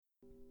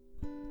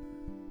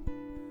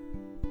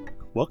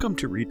Welcome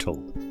to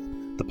Retold,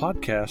 the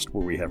podcast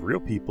where we have real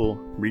people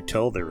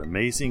retell their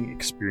amazing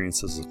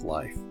experiences of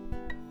life.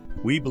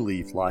 We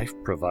believe life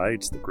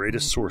provides the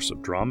greatest source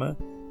of drama,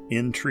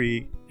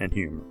 intrigue, and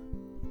humor.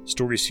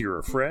 Stories here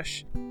are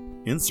fresh,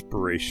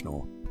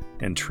 inspirational,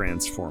 and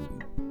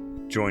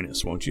transforming. Join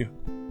us, won't you?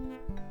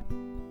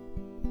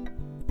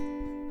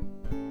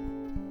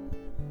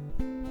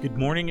 Good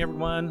morning,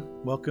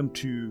 everyone. Welcome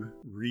to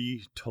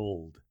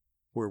Retold,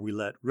 where we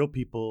let real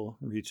people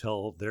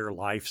retell their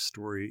life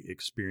story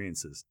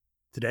experiences.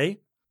 Today,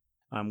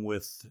 I'm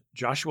with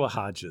Joshua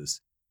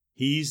Hodges.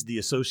 He's the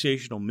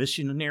Associational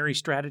Missionary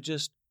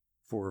Strategist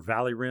for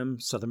Valley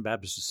Rim Southern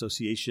Baptist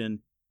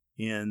Association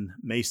in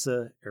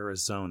Mesa,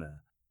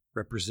 Arizona,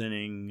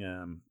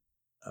 representing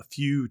a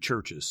few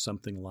churches,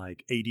 something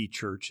like 80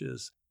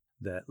 churches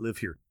that live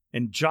here.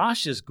 And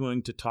Josh is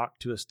going to talk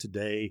to us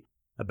today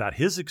about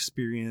his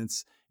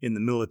experience in the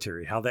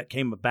military, how that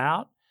came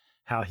about,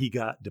 how he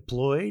got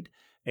deployed,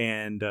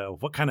 and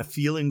what kind of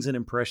feelings and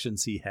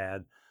impressions he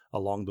had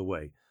along the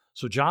way.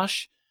 So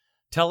Josh,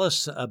 tell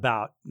us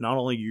about not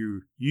only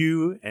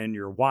you and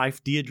your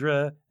wife,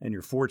 Deidre, and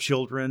your 4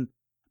 children,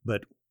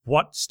 but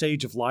what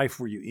stage of life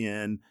were you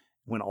in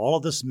when all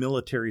of this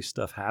military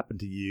stuff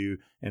happened to you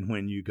and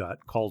when you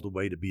got called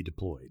away to be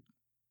deployed?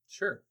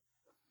 Sure.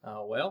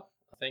 Well,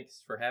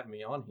 thanks for having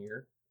me on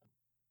here.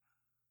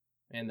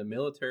 And the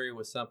military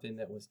was something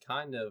that was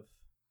kind of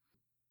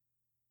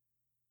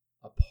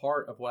a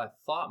part of what I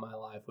thought my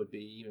life would be,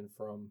 even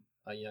from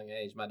a young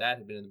age. My dad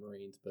had been in the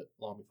Marines, but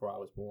long before I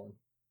was born.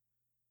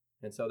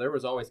 And so there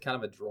was always kind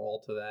of a draw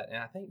to that. And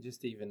I think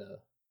just even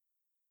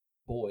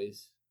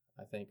boys,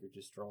 I think, are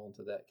just drawn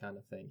to that kind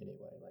of thing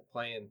anyway, like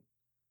playing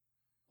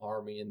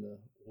Army in the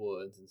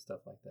woods and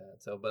stuff like that.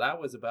 So, but I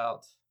was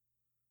about,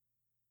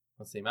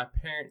 my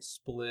parents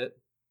split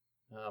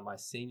my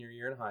senior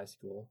year in high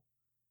school.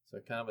 So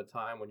kind of a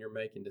time when you're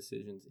making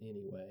decisions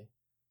anyway.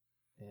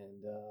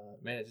 And,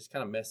 man, it just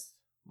kind of messed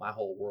my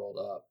whole world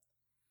up.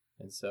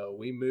 And so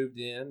we moved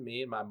in,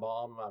 me and my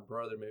mom and my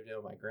brother moved in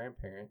with my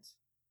grandparents.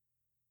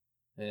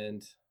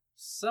 And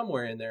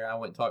somewhere in there, I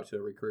went and talked to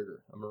a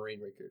recruiter, a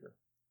Marine recruiter,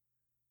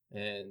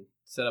 and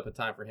set up a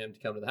time for him to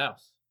come to the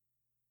house.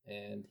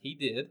 And he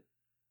did.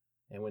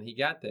 And when he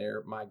got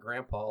there, my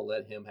grandpa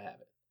let him have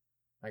it.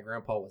 My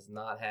grandpa was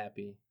not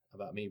happy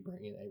about me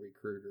bringing a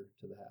recruiter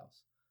to the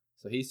house.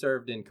 So he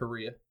served in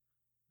Korea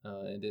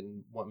and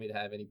didn't want me to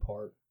have any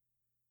part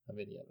of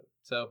any of it.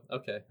 So,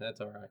 okay, that's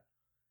all right.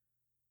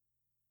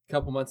 A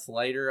couple months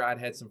later, I'd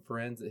had some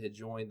friends that had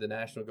joined the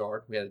National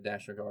Guard. We had a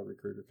National Guard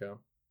recruiter come.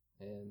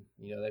 And,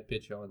 they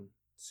pitch on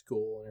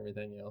school and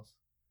everything else.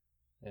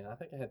 And I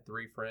think I had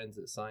 3 friends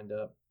that signed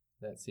up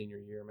that senior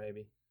year,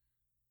 maybe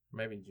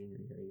junior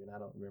year even. I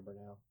don't remember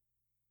now.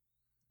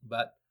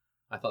 But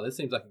I thought this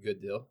seems like a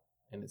good deal.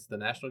 And it's the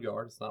National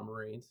Guard. It's not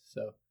Marines.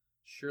 So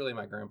surely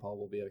my grandpa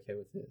will be okay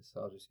with this.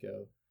 So I'll just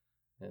go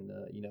and,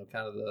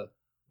 kind of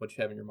what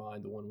you have in your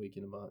mind, the 1 week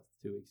in a month,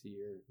 2 weeks a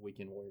year,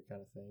 weekend warrior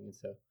kind of thing. And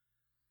so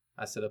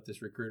I set up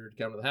this recruiter to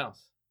come to the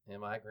house.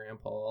 And my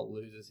grandpa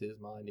loses his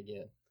mind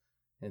again.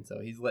 And so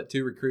he's let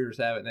 2 recruiters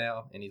have it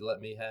now, and he's let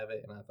me have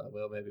it. And I thought,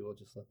 well, maybe we'll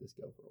just let this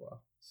go for a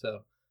while. So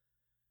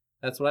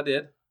that's what I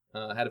did.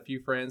 I had a few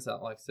friends,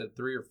 like I said,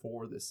 3 or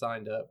 4 that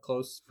signed up,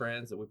 close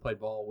friends that we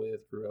played ball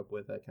with, grew up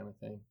with, that kind of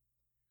thing.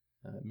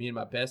 Me and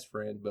my best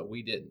friend, but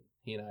we didn't.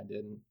 He and I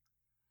didn't.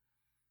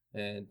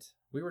 And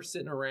we were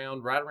sitting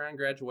around, right around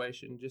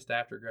graduation, just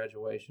after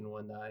graduation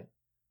one night,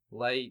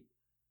 late,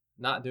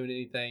 not doing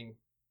anything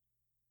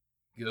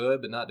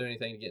good, but not doing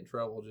anything to get in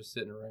trouble, just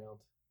sitting around.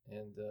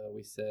 And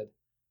we said,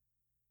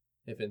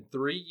 if in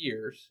 3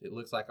 years it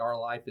looks like our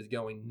life is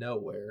going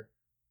nowhere,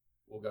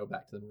 we'll go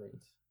back to the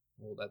Marines.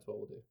 Well, that's what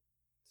we'll do.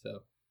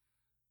 So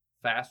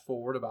fast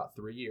forward about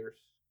 3 years,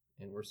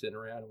 and we're sitting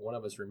around, and one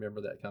of us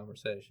remembered that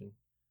conversation.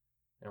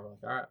 And we're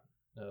like, all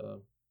right,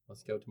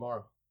 let's go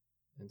tomorrow.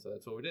 And so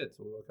that's what we did.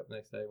 So we woke up the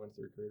next day, went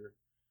to the recruiter.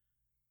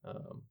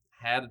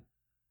 Had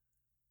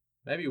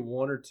maybe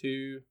 1 or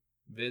 2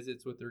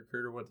 visits with the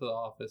recruiter, went to the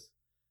office.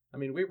 I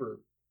mean, we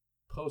were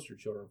poster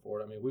children for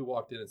it. I mean, we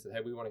walked in and said,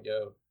 hey, we want to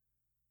go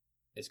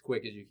as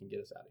quick as you can get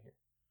us out of here.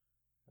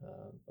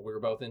 We were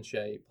both in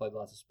shape, played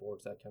lots of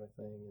sports, that kind of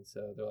thing. And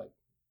so they're like,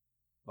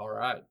 all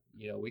right,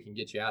 we can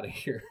get you out of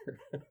here.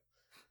 And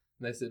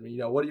they said,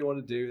 what do you want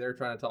to do? They're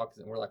trying to talk to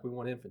us. And we're like, we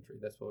want infantry.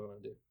 That's what we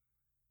want to do.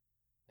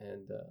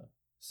 And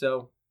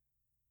so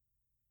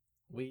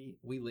we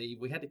leave.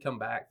 We had to come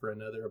back for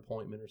another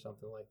appointment or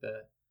something like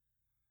that.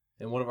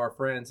 And one of our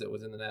friends that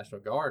was in the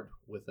National Guard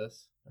with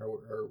us,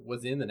 or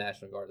was in the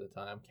National Guard at the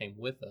time, came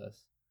with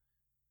us.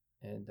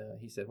 And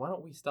he said, why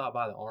don't we stop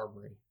by the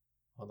armory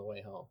on the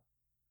way home?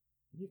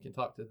 You can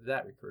talk to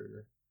that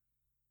recruiter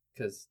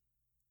because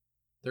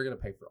they're going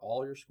to pay for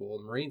all your school.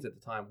 The Marines at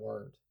the time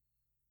weren't.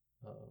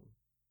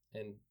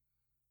 And,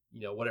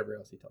 whatever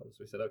else he told us.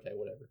 We said, okay,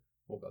 whatever.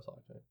 We'll go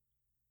talk to him.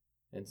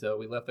 And so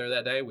we left there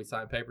that day. We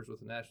signed papers with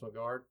the National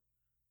Guard.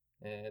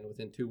 And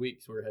within 2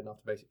 weeks, we were heading off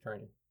to basic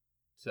training.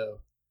 So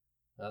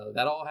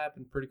that all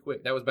happened pretty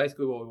quick. That was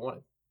basically what we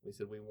wanted. We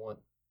said we want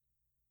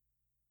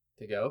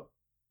to go.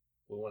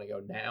 We want to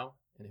go now,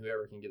 and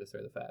whoever can get us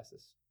there the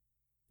fastest,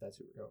 that's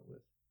who we're going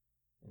with.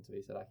 And so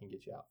he said, I can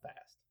get you out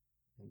fast.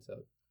 And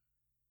so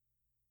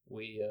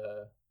we,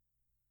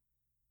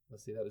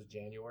 let's see, that was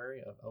January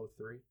of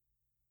 2003.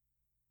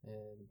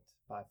 And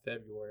by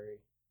February,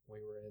 we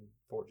were in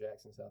Fort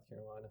Jackson, South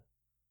Carolina,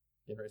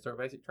 getting ready to start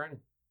basic training.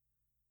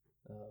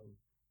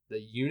 The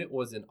unit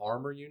was an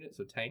armor unit,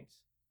 so tanks.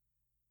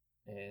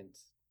 And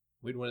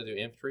we'd want to do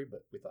infantry,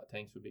 but we thought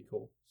tanks would be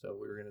cool. So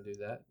we were going to do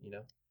that,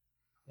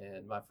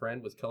 And my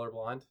friend was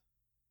colorblind,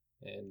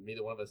 and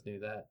neither one of us knew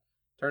that.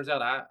 Turns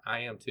out I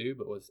am too,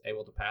 but was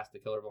able to pass the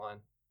colorblind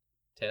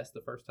test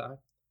the first time.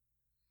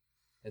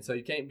 And so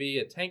you can't be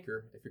a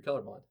tanker if you're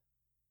colorblind.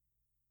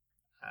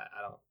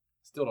 I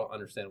still don't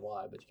understand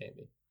why, but you can't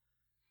be.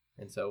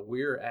 And so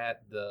we're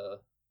at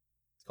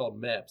it's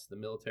called MEPS, the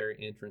Military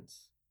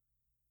Entrance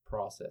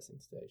Processing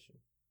Station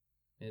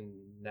in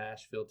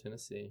Nashville,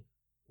 Tennessee,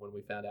 when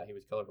we found out he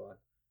was colorblind.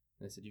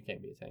 And they said, you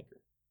can't be a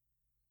tanker.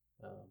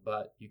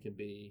 But you can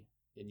be,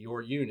 in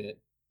your unit,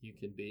 you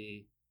can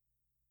be,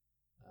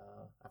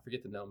 I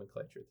forget the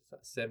nomenclature.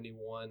 It's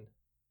 71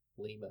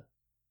 Lima,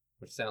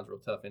 which sounds real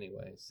tough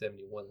anyway.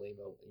 71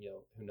 Lima,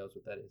 who knows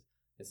what that is.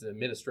 It's an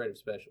administrative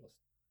specialist.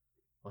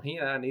 Well, he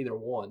and I, neither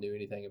one knew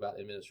anything about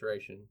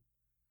administration.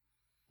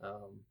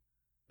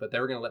 But they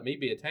were going to let me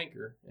be a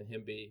tanker and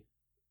him be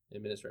an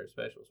administrative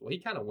specialist. Well, he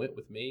kind of went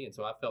with me, and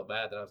so I felt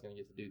bad that I was going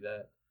to get to do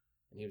that,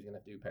 and he was going to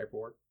have to do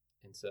paperwork.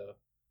 And so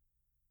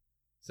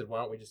I said, why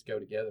don't we just go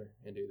together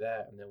and do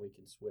that, and then we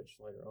can switch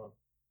later on.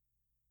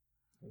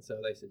 And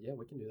so they said, yeah,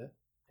 we can do that.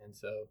 And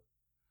so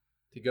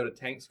to go to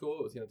tank school,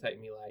 it was going to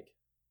take me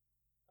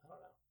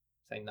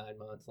say 9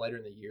 months later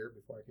in the year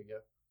before I could go.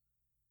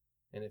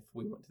 And if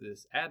we went to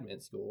this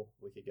admin school,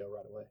 we could go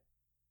right away.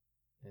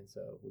 And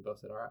so we both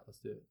said, all right, let's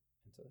do it.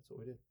 And so that's what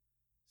we did.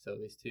 So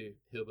these two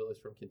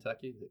hillbillies from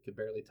Kentucky that could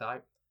barely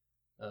type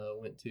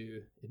went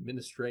to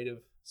administrative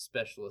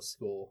specialist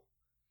school.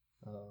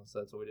 So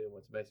that's what we did.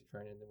 Went to basic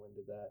training and then went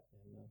and did that.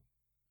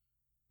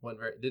 And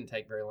it didn't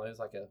take very long. It was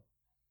like a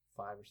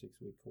 5 or 6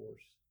 week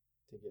course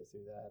to get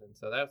through that. And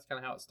so that's kind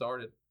of how it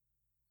started.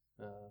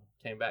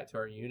 Came back to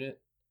our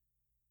unit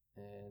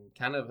and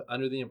kind of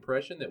under the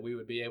impression that we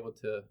would be able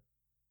to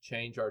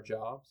change our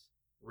jobs,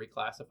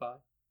 reclassify.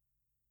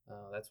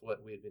 That's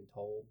what we had been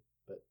told.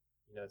 But,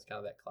 it's kind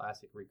of that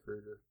classic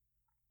recruiter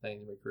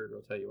thing. The recruiter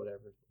will tell you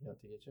whatever,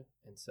 to get you.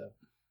 And so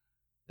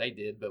they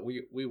did, but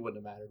we wouldn't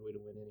have mattered. We'd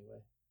have won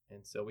anyway.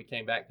 And so we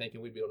came back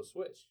thinking we'd be able to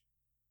switch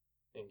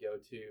and go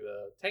to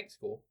tank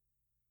school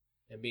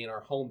and be in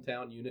our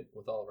hometown unit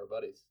with all of our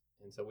buddies.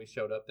 And so we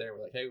showed up there and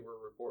we're like, hey,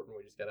 we're reporting.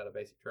 We just got out of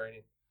basic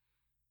training.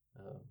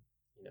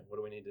 What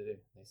do we need to do?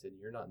 They said,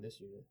 you're not in this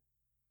unit.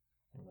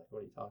 And I'm like, what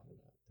are you talking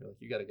about? They're like,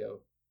 you got to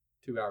go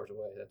 2 hours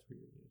away. That's where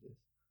your unit is.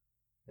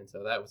 And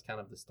so that was kind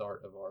of the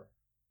start of our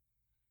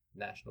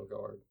National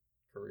Guard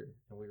career.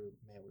 And we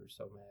were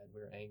so mad.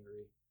 We were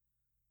angry.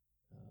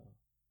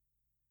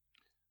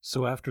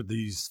 So after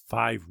these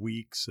 5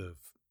 weeks of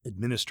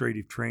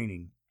administrative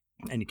training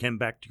and you came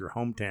back to your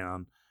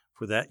hometown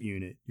for that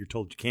unit, you're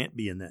told you can't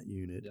be in that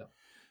unit. Yeah.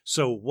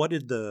 So what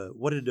did the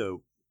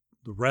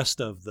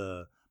rest of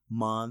the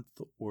month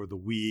or the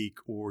week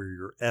or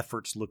your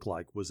efforts look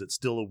like? Was it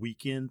still a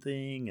weekend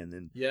thing? And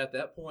then at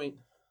that point,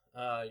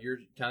 you're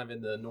kind of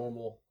in the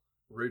normal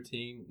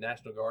routine,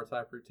 National Guard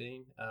type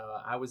routine.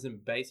 I was in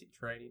basic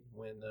training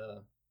when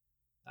the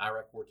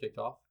Iraq War kicked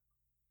off.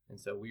 And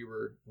so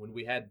when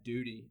we had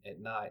duty at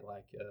night,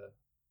 I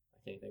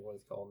can't think what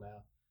it's called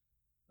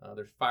now.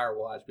 There's fire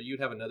watch, but you'd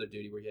have another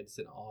duty where you had to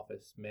sit in an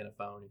office, man a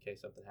phone in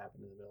case something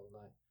happened in the middle of the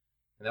night.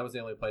 And that was the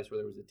only place where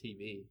there was a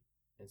TV.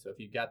 And so if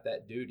you got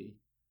that duty,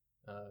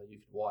 you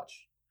could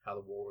watch how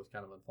the war was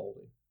kind of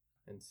unfolding.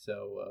 And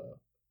so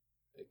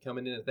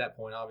coming in at that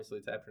point, obviously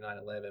it's after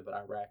 9/11, but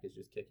Iraq is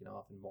just kicking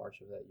off in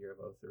March of that year of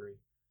 2003.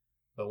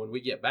 But when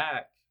we get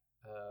back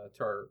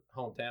to our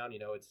hometown,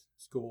 it's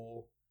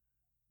school,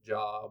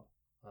 job,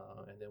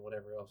 and then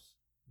whatever else,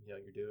 you're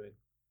doing.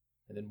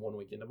 And then 1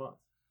 weekend a month,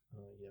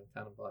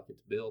 kind of like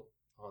it's built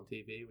on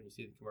TV when you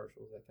see the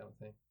commercials, that kind of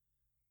thing.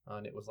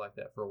 And it was like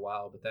that for a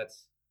while, but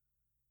that's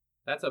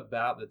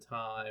about the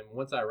time,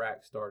 once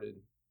Iraq started,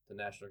 the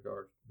National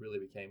Guard really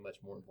became much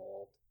more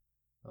involved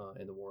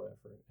in the war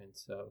effort. And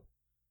so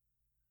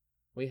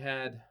we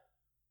had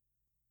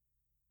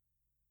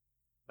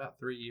about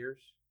 3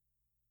 years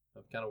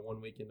of kind of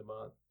 1 weekend a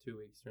month, 2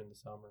 weeks during the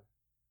summer,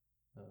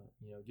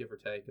 give or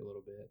take a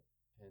little bit.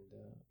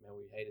 And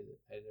we hated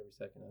every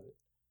second of it.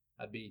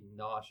 I'd be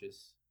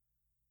nauseous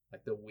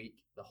like the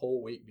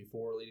whole week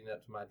before leading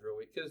up to my drill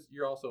week, because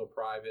you're also a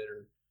private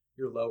or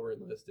you're lower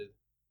enlisted.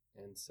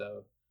 And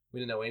so we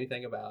didn't know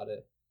anything about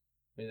it.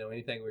 We didn't know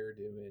anything we were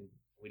doing.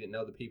 We didn't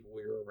know the people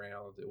we were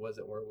around. It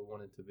wasn't where we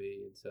wanted to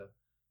be. And so,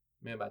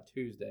 by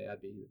Tuesday,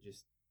 I'd be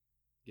just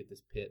get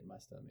this pit in my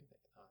stomach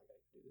thinking, I got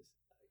to do this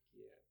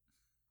again.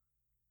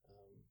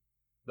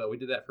 But we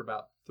did that for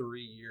about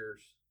 3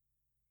 years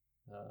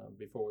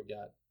before we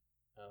got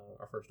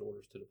our first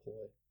orders to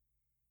deploy.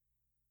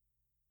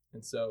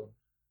 And so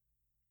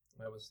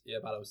That was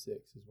about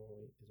 06 is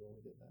when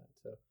we did that.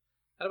 So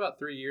had about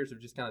 3 years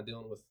of just kind of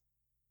dealing with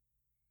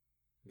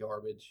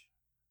garbage.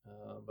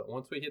 But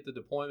once we hit the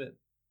deployment,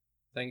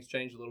 things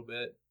changed a little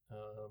bit.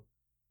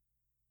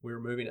 We were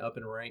moving up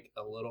in rank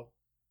a little,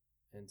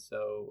 and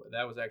so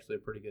that was actually a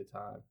pretty good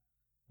time.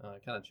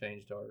 It kind of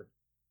changed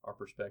our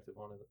perspective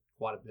on it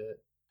quite a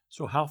bit.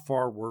 So how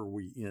far were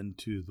we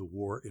into the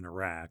war in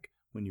Iraq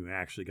when you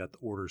actually got the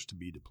orders to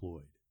be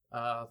deployed?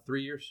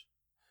 3 years.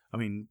 I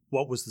mean,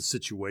 what was the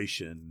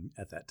situation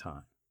at that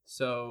time?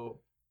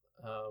 So,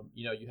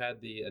 you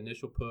had the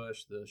initial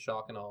push, the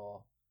shock and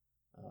awe.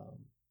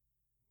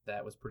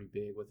 That was pretty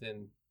big.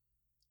 Within,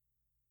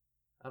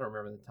 I don't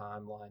remember the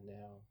timeline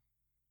now.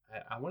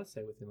 I want to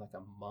say within like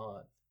a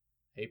month,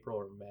 April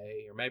or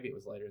May, or maybe it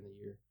was later in the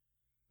year.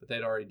 But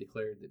they'd already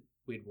declared that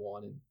we'd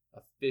won and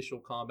official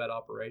combat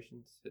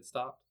operations had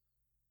stopped.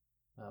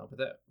 But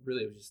that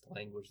really was just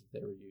language that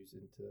they were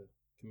using to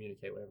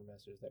communicate whatever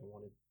messages they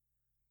wanted.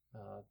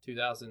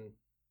 2004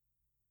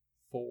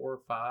 or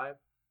 5,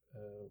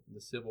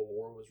 the Civil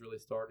War was really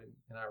starting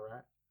in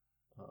Iraq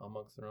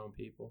amongst their own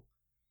people.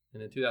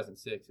 And in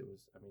 2006,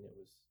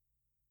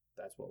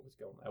 that's what was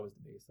going on. That was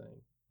the biggest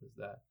thing, was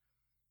that.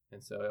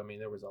 And so,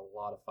 there was a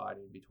lot of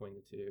fighting between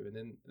the two. And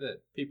then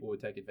the people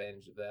would take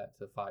advantage of that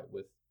to fight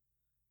with,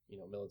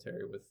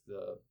 military, with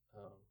the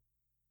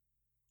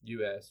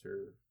U.S.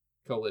 or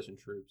coalition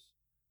troops.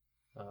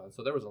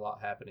 So there was a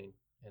lot happening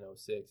in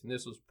 06. And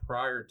this was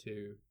prior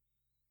to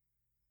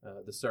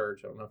the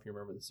surge. I don't know if you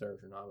remember the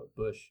surge or not, but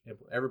Bush,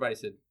 everybody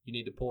said, you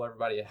need to pull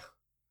everybody out.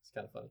 It's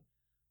kind of funny.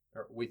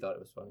 Or we thought it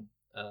was funny.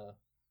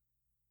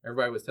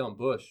 Everybody was telling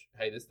Bush,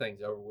 hey, this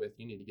thing's over with.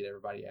 You need to get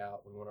everybody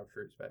out. We want our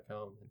troops back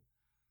home.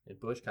 And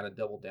Bush kind of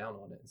doubled down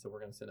on it. And so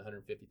we're going to send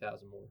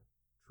 150,000 more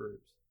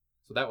troops.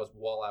 So that was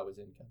while I was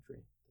in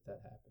country that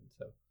happened.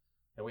 So,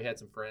 and we had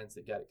some friends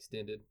that got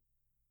extended.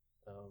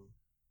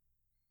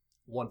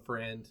 One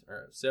friend,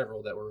 or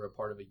several that were a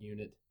part of a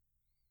unit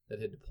that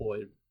had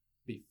deployed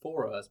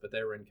before us, but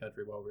they were in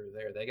country while we were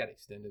there. They got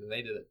extended, and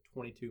they did a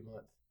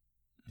 22-month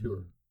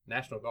tour.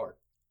 National Guard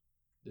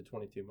did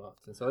 22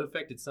 months. And so it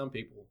affected some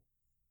people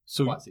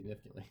quite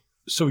significantly.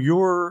 So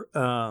your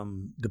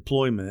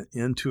deployment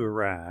into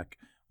Iraq,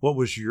 what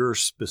was your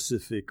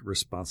specific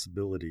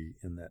responsibility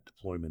in that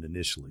deployment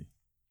initially?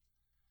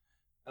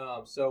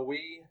 So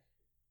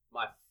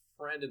my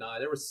friend and I,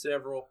 there were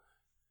several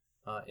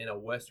in a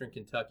Western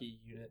Kentucky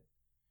unit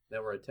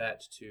that were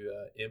attached to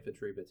an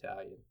infantry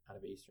battalion out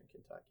of Eastern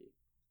Kentucky.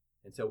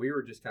 And so we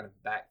were just kind of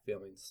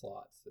backfilling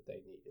slots that they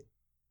needed.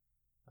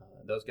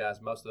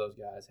 Most of those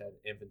guys had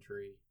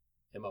infantry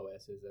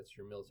MOSs, that's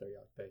your military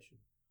occupation.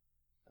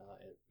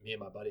 And me and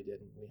my buddy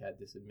didn't. We had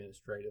this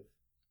administrative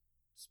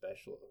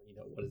special,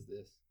 what is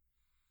this?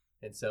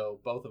 And so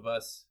both of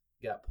us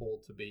got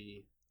pulled to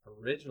be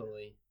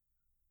originally,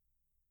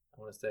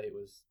 I want to say it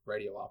was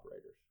radio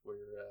operators. We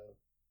were,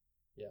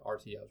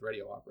 RTOs,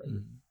 radio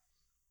operators.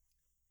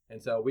 Mm-hmm.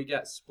 And so we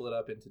got split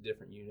up into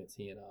different units,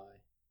 he and I.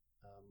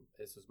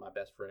 This was my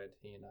best friend.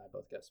 He and I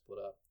both got split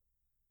up.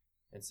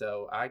 And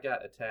so I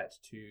got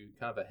attached to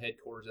kind of a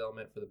headquarters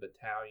element for the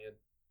battalion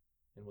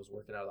and was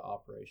working out of the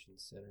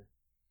operations center,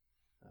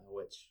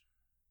 which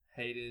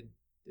hated,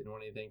 didn't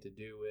want anything to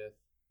do with.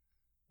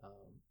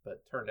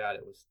 But turned out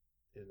it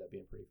ended up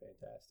being pretty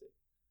fantastic.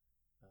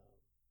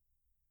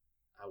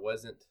 I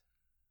wasn't,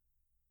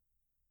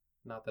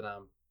 not that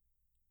I'm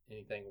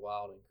anything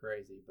wild and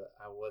crazy, but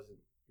I wasn't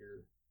your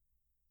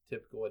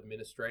typical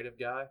administrative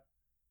guy.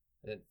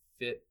 I didn't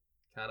fit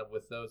kind of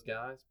with those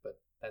guys, but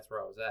that's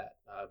where I was at.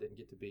 I didn't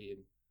get to be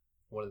in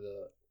one of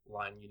the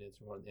line units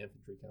or one of the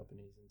infantry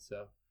companies. And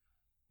so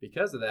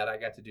because of that, I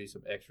got to do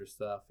some extra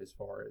stuff as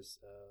far as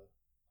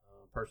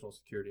personal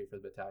security for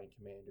the battalion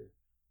commander,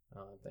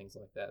 things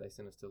like that. They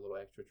sent us to a little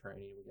extra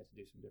training. We got to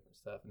do some different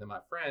stuff. And then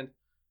my friend,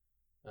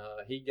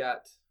 he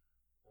got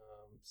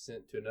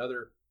sent to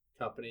another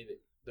company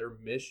that their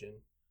mission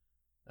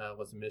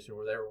was a mission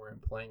where they were wearing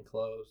plain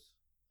clothes.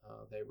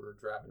 They were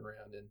driving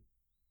around in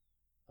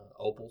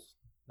Opals.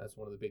 That's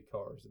one of the big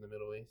cars in the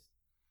Middle East.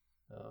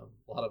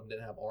 A lot of them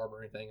didn't have armor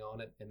or anything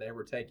on it. And they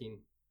were taking,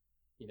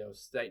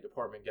 State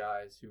Department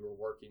guys who were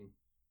working,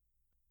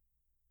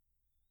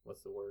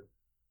 what's the word?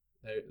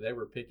 They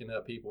were picking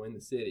up people in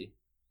the city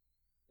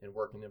and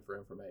working them for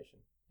information.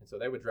 And so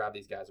they would drive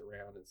these guys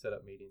around and set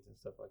up meetings and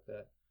stuff like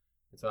that.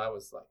 And so I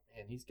was like,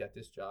 man, he's got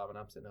this job and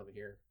I'm sitting over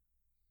here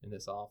in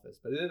this office.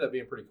 But it ended up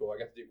being pretty cool. I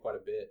got to do quite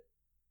a bit.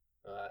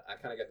 I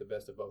kind of got the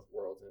best of both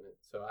worlds in it.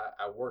 So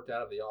I worked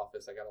out of the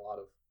office. I got a lot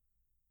of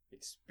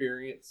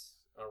experience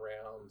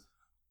around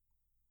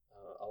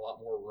a lot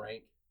more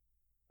rank,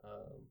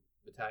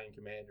 battalion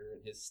commander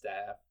and his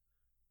staff.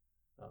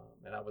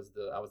 And I was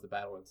the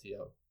battle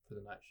NCO for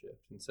the night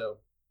shift. And so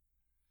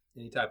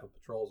any type of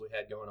patrols we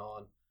had going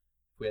on,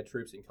 if we had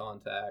troops in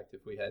contact,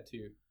 if we had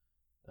to,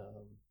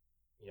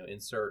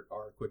 insert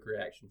our quick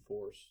reaction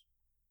force,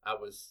 I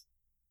was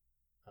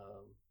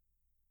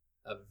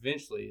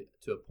eventually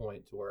to a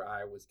point to where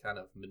I was kind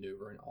of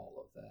maneuvering all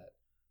of that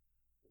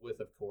with,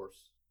 of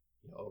course,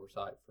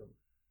 oversight from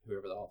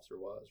whoever the officer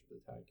was, or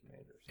the battalion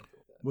commander, or something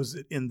like that. Was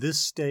it in this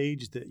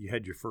stage that you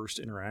had your first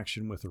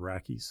interaction with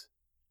Iraqis?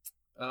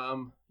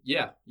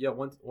 Yeah.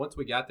 Once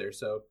we got there,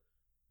 so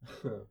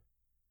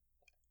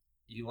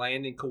you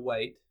land in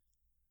Kuwait,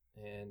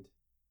 and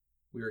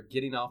we were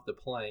getting off the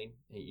plane,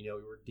 and we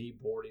were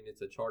deboarding.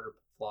 It's a charter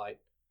flight.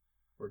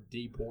 We're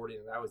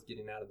deboarding, and I was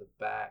getting out of the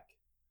back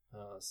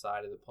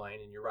side of the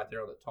plane, and you're right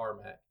there on the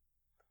tarmac.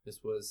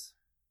 This was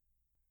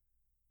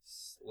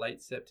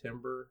late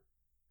September,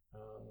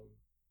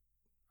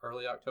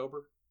 early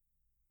October,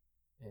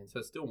 and so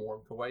it's still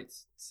warm.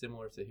 Kuwait's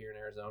similar to here in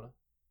Arizona,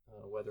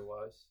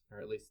 weather-wise, or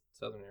at least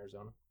southern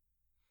Arizona.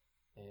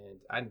 And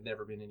I'd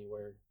never been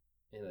anywhere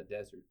in a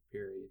desert,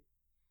 period.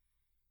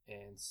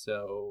 And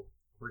so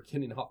we're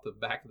getting off the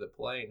back of the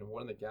plane,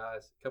 and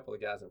a couple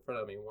of guys in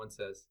front of me, one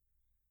says,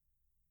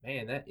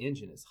 "Man, that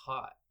engine is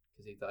hot,"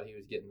 because he thought he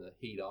was getting the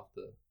heat off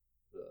the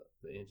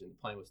engine.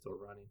 The plane was still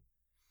running.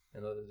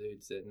 And the other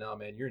dude said, "No,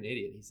 man, you're an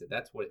idiot." He said,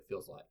 "That's what it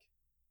feels like."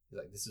 He's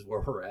like, "This is where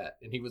we're at."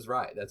 And he was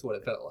right. That's what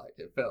it felt like.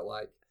 It felt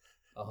like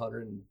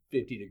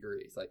 150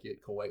 degrees, like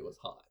Kuwait was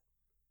hot.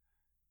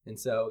 And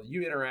so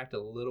you interact a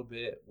little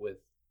bit with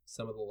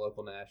some of the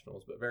local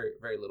nationals, but very,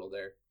 very little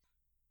there.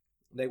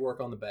 They work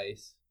on the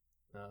base.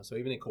 So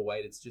even in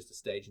Kuwait, it's just a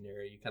staging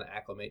area. You kind of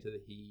acclimate to the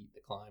heat,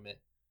 the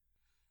climate.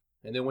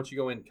 And then once you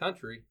go in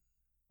country,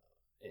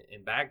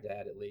 in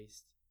Baghdad at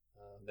least,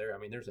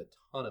 there's a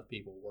ton of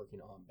people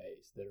working on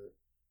base that are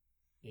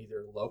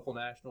either local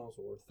nationals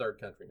or third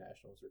country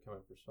nationals. They're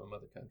coming from some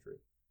other country,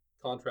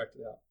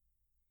 contracted out.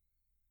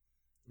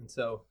 And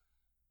so,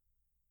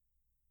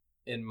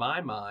 in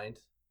my mind,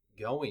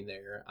 going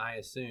there, I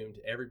assumed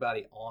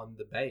everybody on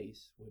the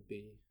base would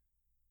be,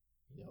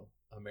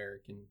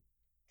 American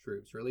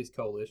troops, or at least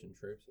coalition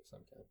troops of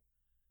some kind.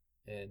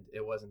 And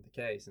it wasn't the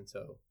case. And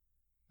so,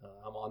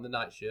 I'm on the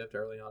night shift.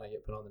 Early on, I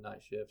get put on the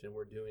night shift, and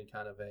we're doing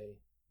kind of a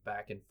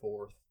back and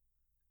forth.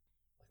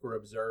 Like, we're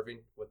observing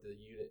what the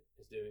unit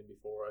is doing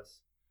before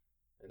us,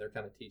 and they're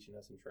kind of teaching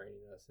us and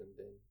training us. And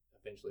then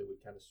eventually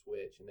we'd kind of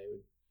switch, and they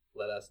would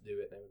let us do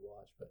it, and they would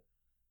watch. But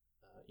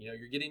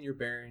you're getting your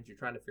bearings. You're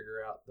trying to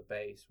figure out the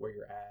base, where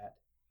you're at,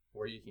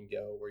 where you can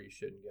go, where you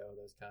shouldn't go,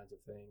 those kinds of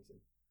things. And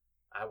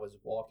I was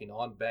walking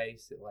on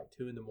base at like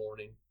 2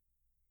 a.m.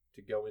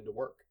 to go into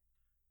work.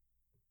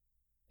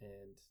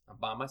 And I'm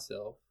by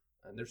myself,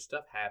 and there's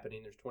stuff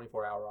happening. There's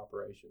 24-hour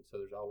operations, so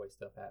there's always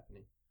stuff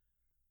happening.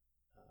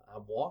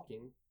 I'm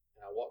walking,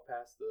 and I walk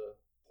past the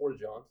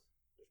porta-johns.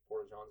 There's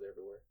porta-johns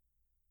everywhere.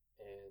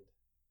 And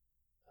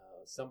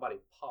somebody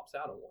pops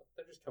out on one.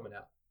 They're just coming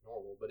out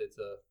normal, but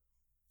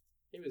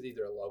he was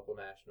either a local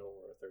national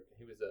or a third.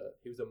 He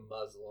was a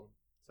Muslim,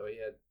 so he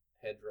had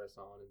headdress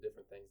on and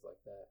different things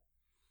like that.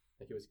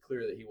 Like, it was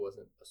clear that he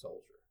wasn't a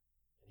soldier.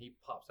 And he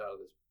pops out of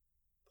this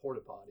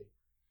porta potty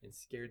and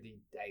scared the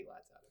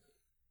daylights out of me.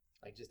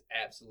 Like, just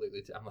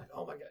absolutely. I'm like,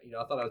 oh my God.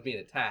 I thought I was being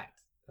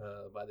attacked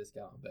by this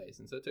guy on base.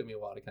 And so it took me a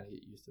while to kind of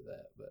get used to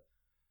that. But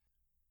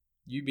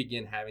you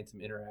begin having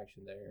some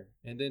interaction there.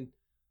 And then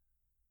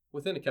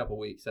within a couple of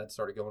weeks, I'd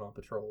started going on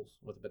patrols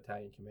with the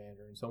battalion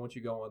commander. And so once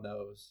you go on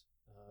those,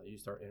 you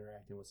start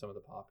interacting with some of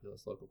the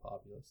local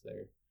populace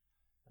there.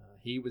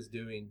 He was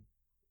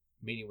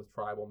meeting with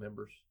tribal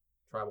members,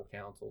 tribal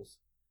councils,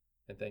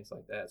 and things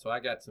like that. So I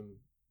got some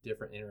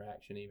different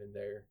interaction even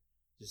there,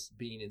 just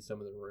being in some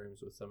of the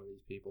rooms with some of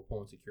these people,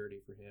 pulling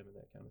security for him and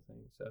that kind of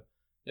thing. So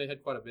yeah, you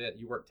had quite a bit.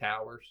 You worked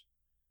towers.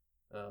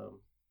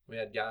 We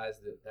had guys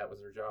that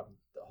was their job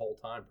the whole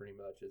time pretty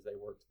much, as they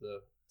worked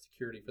the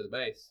security for the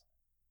base,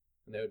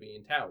 and they would be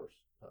in towers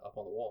up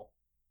on the wall.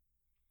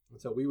 And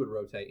so we would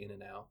rotate in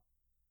and out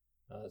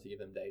to give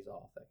them days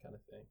off, that kind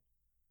of thing.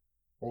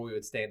 Or we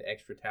would stand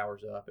extra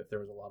towers up if there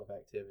was a lot of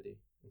activity.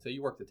 And so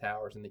you work the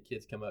towers, and the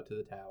kids come up to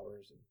the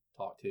towers and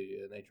talk to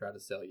you, and they try to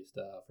sell you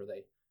stuff, or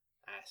they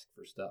ask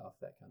for stuff,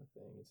 that kind of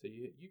thing. And so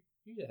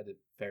you had a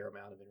fair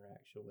amount of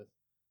interaction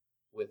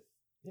with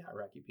the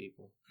Iraqi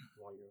people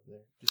while you're over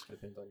there. Just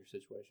depends on your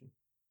situation.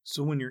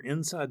 So when you're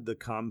inside the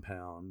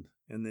compound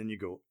and then you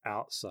go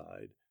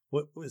outside,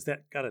 what is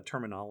that got a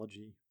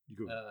terminology?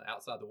 You go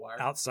outside the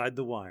wire. Outside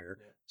the wire.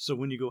 Yeah. So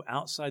when you go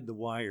outside the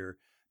wire,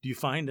 do you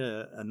find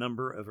a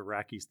number of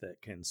Iraqis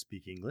that can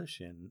speak English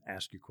and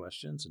ask you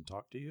questions and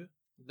talk to you?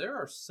 There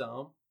are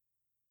some,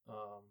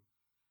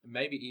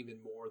 maybe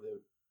even more that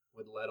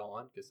would let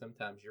on, because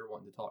sometimes you're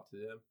wanting to talk to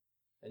them,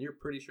 and you're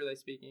pretty sure they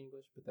speak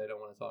English, but they don't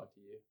want to talk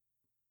to you.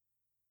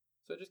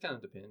 So it just kind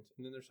of depends.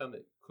 And then there's some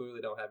that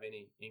clearly don't have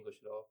any English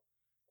at all.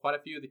 Quite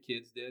a few of the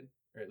kids did,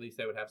 or at least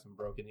they would have some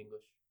broken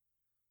English.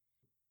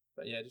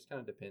 But yeah, it just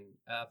kind of depends.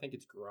 I think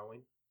it's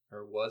growing,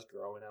 or was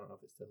growing. I don't know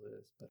if it still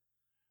is, but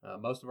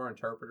most of our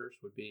interpreters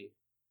would be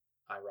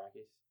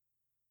Iraqis.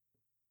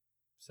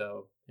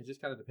 So it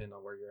just kind of depends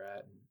on where you're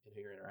at and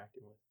who you're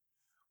interacting with.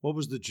 What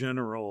was the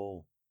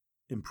general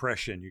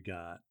impression you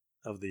got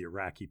of the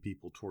Iraqi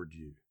people toward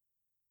you?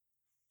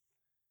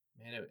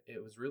 Man,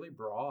 it was really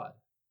broad.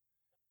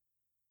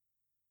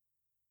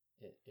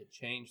 It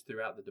changed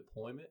throughout the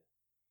deployment.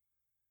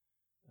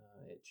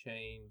 It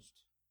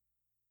changed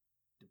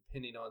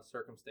depending on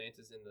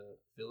circumstances in the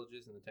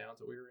villages and the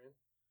towns that we were in.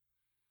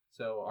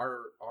 So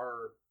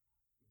our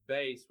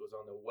base was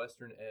on the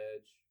western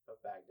edge of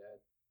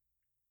Baghdad.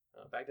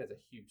 Baghdad's a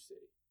huge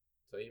city.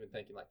 So even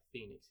thinking like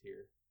Phoenix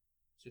here,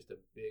 it's just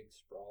a big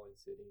sprawling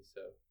city.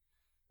 So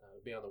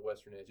it'd be on the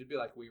western edge. It'd be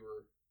like we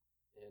were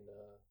in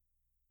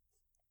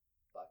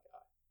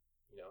Buckeye.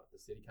 The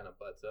city kind of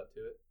butts up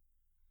to it.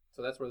 So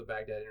that's where the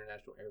Baghdad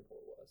International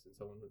Airport was. And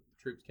so when the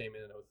troops came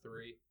in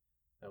 2003,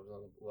 that was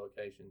one of the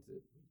locations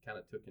that we kind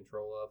of took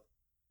control of.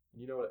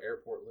 And you know what an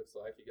airport looks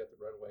like. You got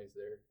the runways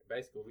there.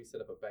 Basically, we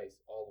set up a base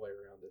all the way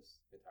around this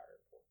entire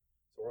airport.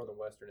 So we're on the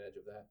western edge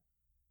of that.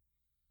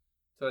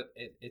 So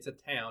it's a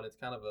town. It's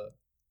kind of a,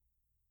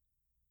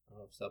 I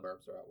don't know if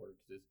suburbs are right word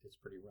because it's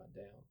pretty run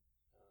down.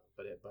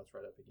 But it butts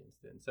right up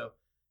against it. And so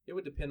it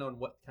would depend on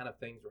what kind of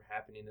things were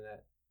happening in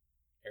that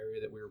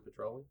area that we were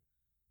patrolling.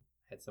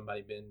 Had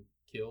somebody been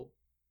killed?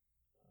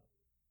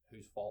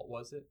 Whose fault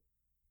was it?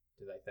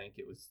 Do they think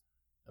it was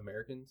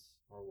Americans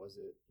or was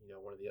it,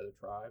 one of the other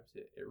tribes?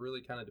 It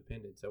really kind of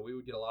depended. So we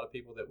would get a lot of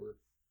people that were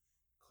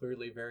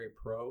clearly very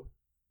pro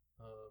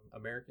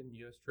American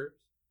U.S.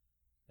 troops.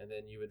 And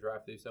then you would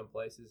drive through some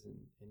places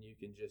and you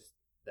can just,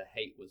 the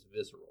hate was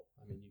visceral.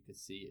 I mean, you could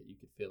see it, you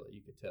could feel it,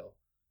 you could tell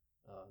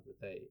that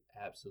they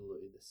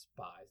absolutely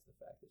despised the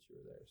fact that you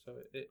were there. So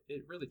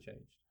it really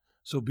changed.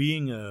 So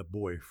being a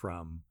boy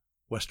from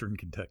Western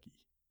Kentucky,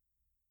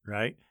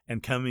 right,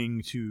 and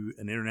coming to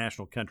an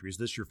international country, is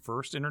this your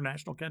first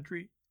international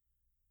country?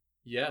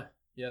 Yeah.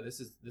 This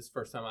is the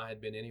first time I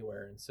had been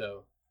anywhere, and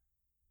so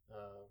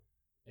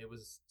it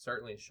was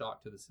certainly a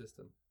shock to the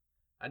system.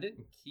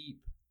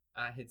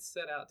 I had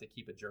set out to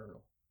keep a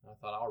journal. I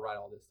thought I'll write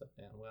all this stuff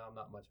down. Well, I'm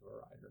not much of a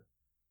writer,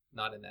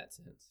 not in that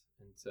sense,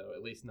 and so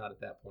at least not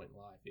at that point in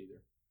life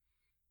either.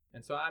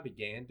 And so I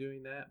began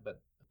doing that,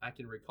 but I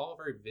can recall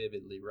very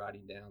vividly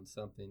writing down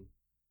something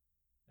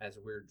as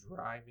we're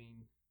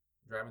driving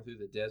through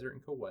the desert in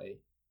Kuwait,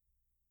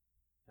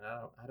 and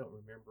I don't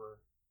remember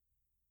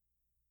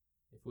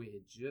if we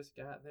had just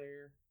got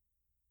there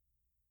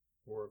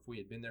or if we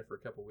had been there for a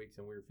couple of weeks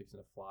and we were fixing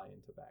to fly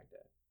into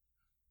Baghdad.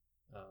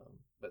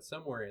 But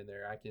somewhere in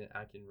there, I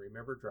can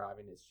remember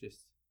driving. It's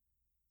just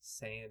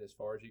sand as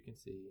far as you can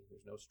see.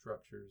 There's no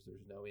structures.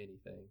 There's no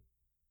anything.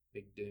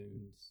 Big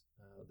dunes.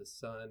 The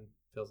sun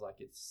feels like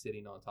it's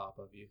sitting on top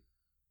of you.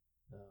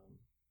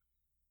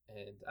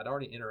 And I'd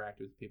already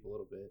interacted with people a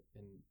little bit,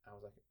 and I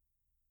was like,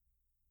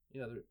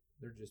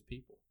 they're just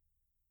people.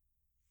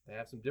 They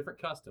have some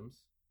different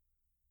customs,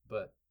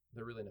 but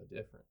they're really no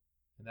different.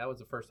 And that was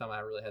the first time I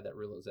really had that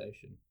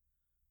realization.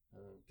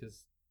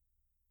 Because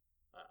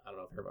I don't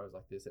know if everybody was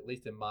like this, at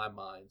least in my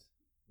mind,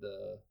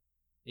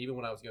 even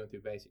when I was going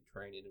through basic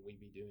training and we'd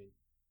be doing,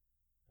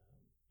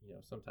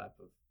 some type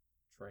of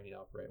training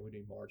operation, we'd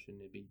be marching,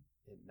 it'd be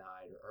at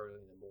night or early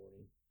in the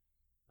morning.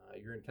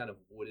 You're in kind of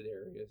wooded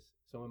areas.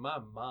 So in my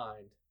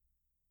mind,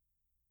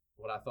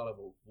 what I thought of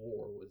a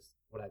war was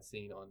what I'd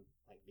seen on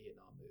like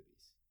Vietnam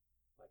movies.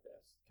 Like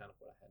that's kind of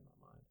what I had in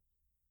my mind,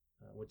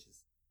 which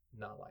is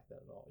not like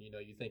that at all.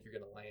 You think you're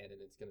going to land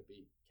and it's going to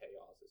be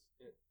chaos.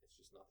 It's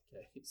just not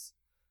the case.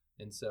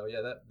 And so,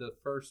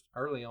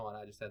 early on,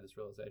 I just had this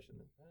realization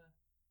that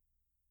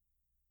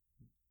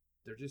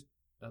they're just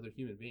other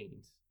human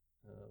beings.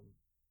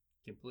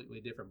 Completely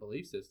different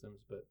belief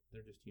systems, but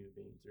they're just human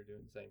beings. They're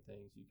doing the same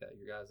things. You got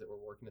your guys that were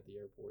working at the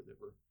airport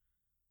that were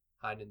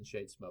hiding in the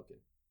shade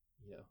smoking.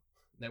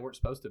 They weren't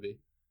supposed to be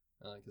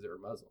because they were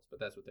Muslims, but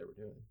that's what they were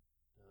doing.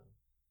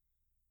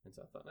 And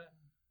so I thought,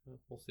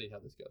 we'll see how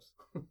this goes.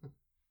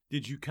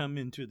 Did you come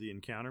into the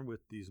encounter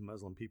with these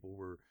Muslim people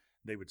where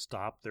they would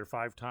stop their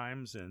 5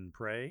 times and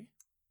pray?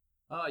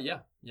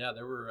 Yeah.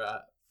 There were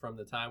from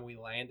the time we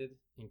landed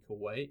in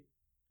Kuwait.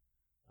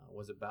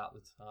 Was about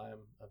the time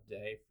of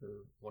day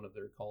for one of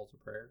their calls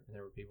of prayer, and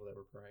there were people that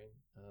were praying.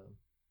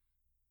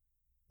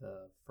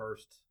 The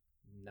first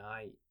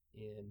night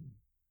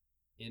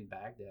in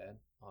Baghdad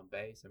on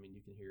base, I mean, you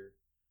can hear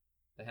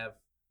they have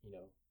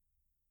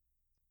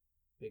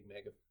big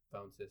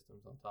megaphone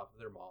systems on top of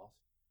their mosque,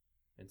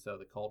 and so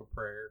the call to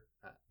prayer.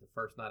 The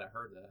first night I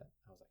heard that,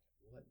 I was like,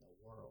 "What in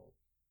the world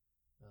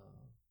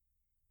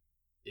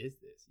is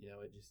this?"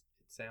 It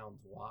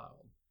sounds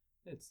wild.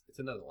 It's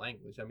another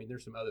language. I mean,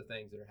 there's some other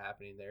things that are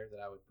happening there that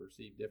I would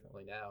perceive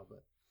differently now,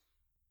 but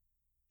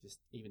just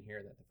even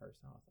hearing that the first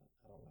time, I thought,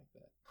 I don't like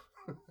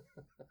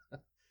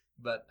that.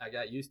 But I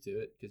got used to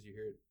it because you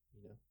hear it,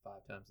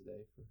 5 times a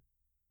day for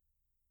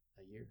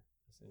a year,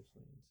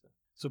 essentially. And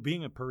so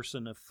being a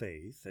person of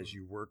faith, as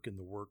you work in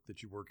the work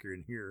that you work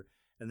here,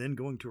 and then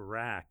going to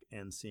Iraq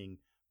and seeing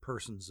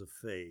persons of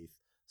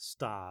faith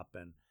stop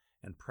and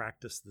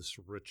practice this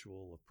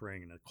ritual of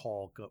praying and a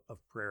call of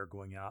prayer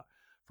going out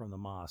from the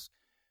mosque.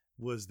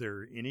 Was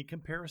there any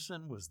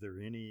comparison? Was there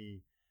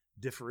any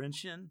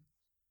differentiation?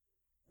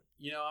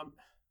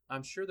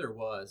 I'm sure there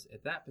was.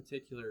 At that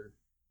particular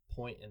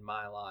point in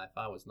my life,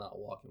 I was not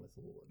walking with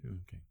the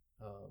Lord. Okay.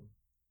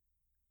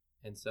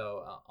 And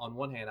so on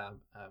one hand, I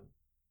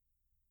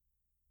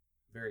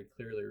very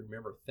clearly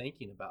remember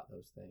thinking about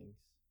those things.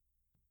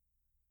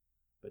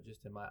 but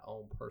just in my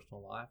own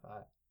personal life,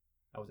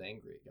 I was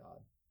angry at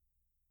God,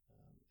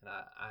 and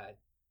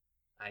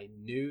I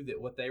knew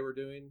that what they were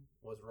doing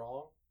was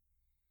wrong.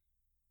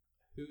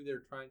 Who they're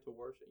trying to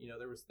worship,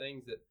 there was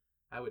things that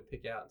I would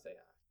pick out and say,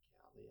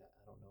 golly,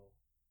 I don't know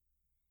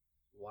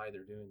why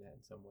they're doing that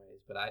in some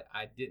ways, but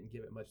I didn't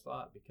give it much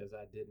thought because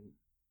I didn't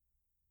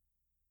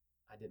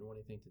want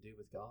anything to do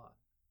with God.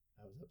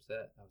 I was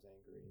upset, I was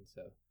angry, and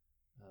so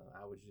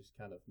I would just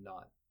kind of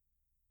not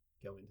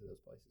go into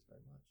those places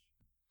very much.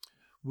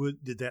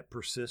 Did that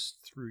persist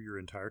through your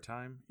entire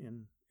time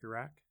in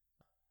Iraq?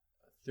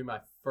 Through my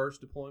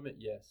first deployment,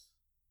 yes.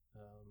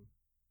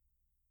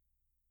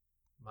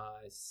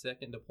 My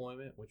second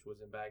deployment, which was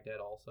in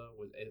Baghdad also,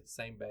 was at the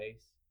same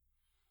base.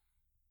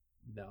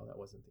 No, that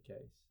wasn't the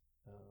case.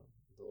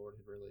 The Lord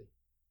had really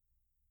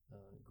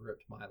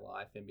gripped my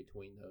life in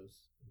between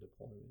those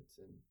deployments,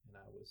 and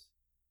I was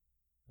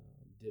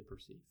did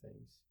perceive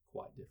things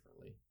quite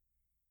differently.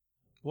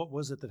 What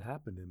was it that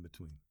happened in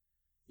between?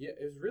 Yeah,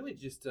 it was really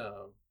just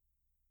a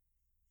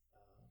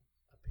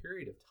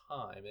period of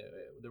time.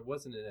 There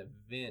wasn't an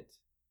event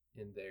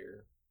in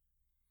there.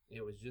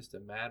 It was just a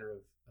matter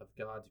of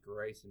God's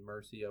grace and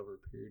mercy over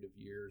a period of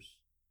years,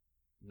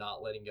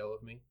 not letting go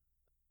of me,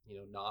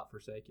 not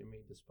forsaking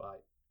me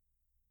despite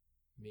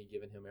me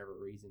giving him every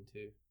reason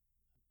to,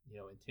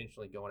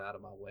 intentionally going out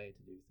of my way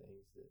to do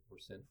things that were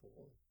sinful,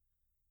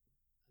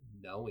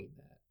 knowing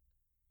that.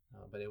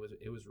 But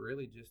it was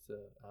really just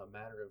a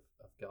matter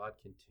of God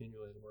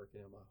continually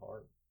working in my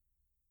heart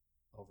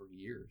over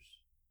years.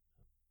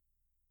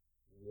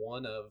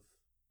 One of,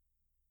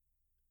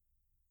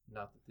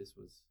 not that this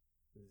was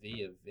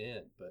the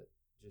event, but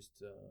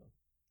just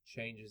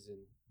changes in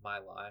my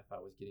life. I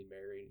was getting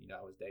married.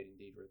 I was dating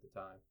Deidre at the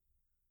time.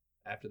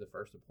 After the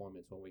first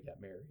deployments when we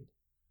got married.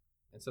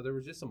 And so there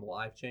was just some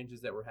life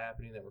changes that were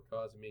happening that were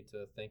causing me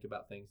to think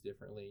about things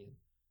differently, and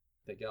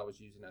that God was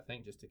using, I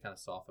think, just to kind of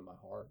soften my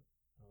heart.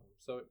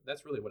 So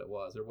that's really what it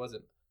was. There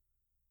wasn't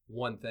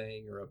one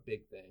thing or a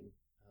big thing.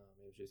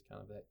 It was just kind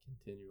of that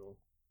continual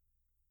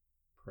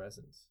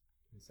presence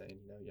and saying,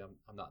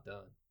 I'm not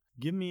done.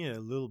 Give me a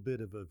little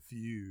bit of a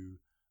view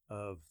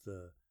of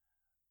the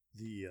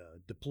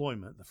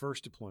deployment, the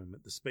first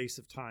deployment, the space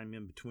of time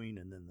in between,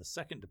 and then the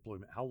second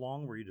deployment. How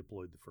long were you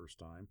deployed the first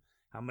time?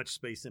 How much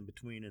space in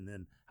between, and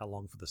then how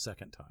long for the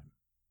second time?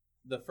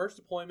 The first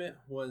deployment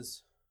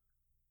was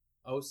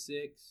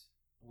 2006.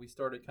 We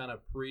started kind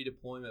of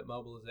pre-deployment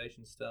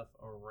mobilization stuff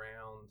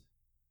around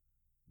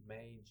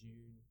May,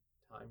 June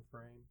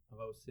timeframe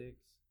of 2006.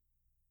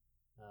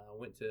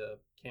 Went to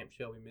Camp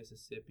Shelby,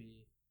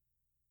 Mississippi.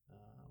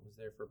 Was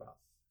there for about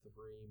 3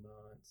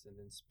 months, and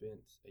then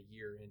spent a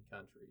year in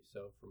country.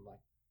 So from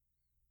like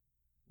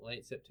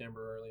late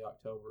September, early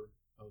October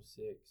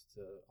 2006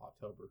 to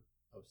October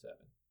 2007.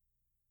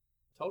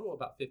 Total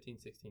about 15,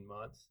 16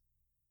 months.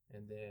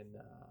 And then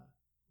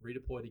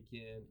redeployed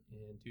again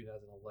in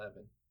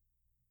 2011.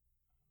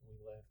 We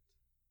left,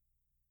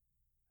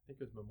 I think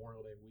it was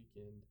Memorial Day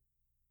weekend,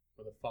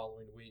 or the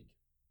following week.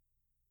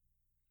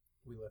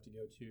 We left to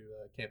go to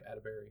Camp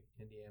Atterbury,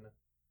 Indiana.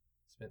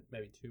 Spent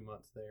maybe 2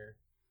 months there.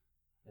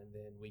 And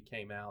then we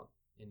came out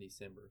in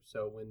December.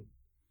 So when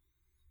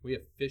we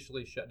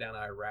officially shut down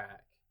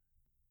Iraq,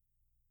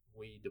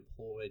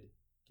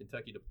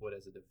 Kentucky deployed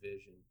as a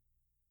division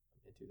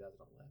in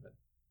 2011.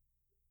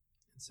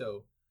 And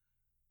so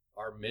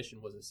our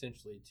mission was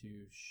essentially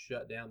to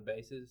shut down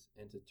bases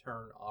and to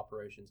turn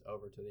operations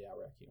over to the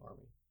Iraqi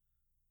army.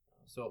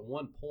 So at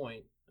one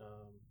point,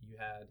 you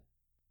had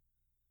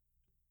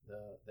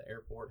the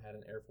airport had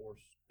an Air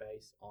Force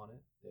base on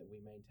it that we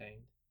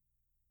maintained.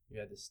 You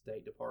had the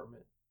State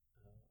Department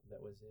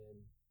that was in,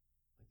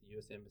 like the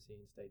U.S. Embassy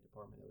and State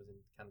Department that was in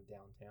kind of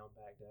downtown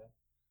Baghdad.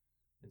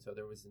 And so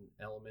there was an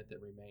element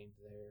that remained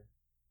there.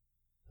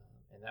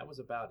 And that was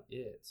about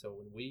it. So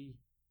when we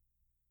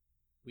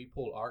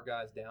pulled our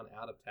guys down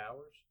out of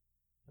towers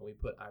and we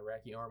put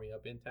Iraqi army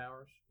up in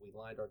towers, we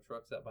lined our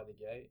trucks up by the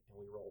gate and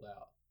we rolled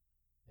out.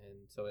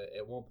 And so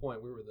at one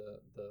point we were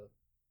the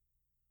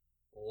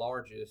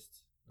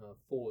largest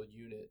full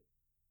unit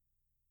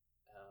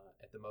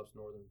at the most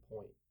northern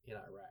point in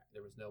Iraq.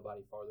 There was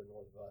nobody farther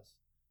north of us,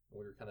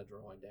 and we were kind of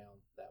drawing down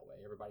that way.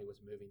 Everybody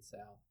was moving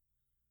south.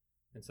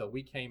 And so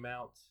we came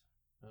out,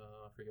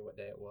 I forget what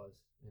day it was,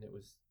 and it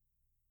was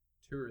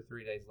 2 or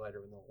 3 days later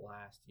when the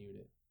last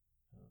unit,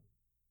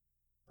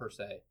 per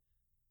se,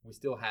 we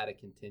still had a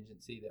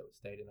contingency that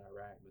stayed in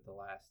Iraq, but the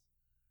last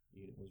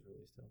unit was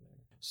really still there.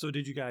 So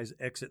did you guys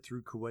exit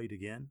through Kuwait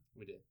again?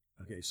 We did.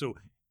 Okay, so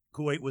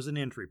Kuwait was an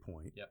entry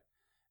point. Yep.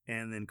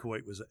 And then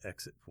Kuwait was an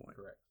exit point.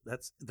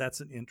 Correct.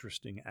 That's an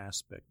interesting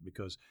aspect,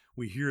 because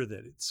we hear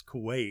that it's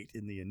Kuwait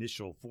in the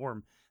initial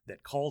form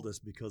that called us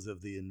because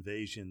of the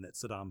invasion that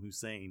Saddam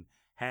Hussein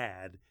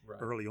had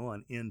early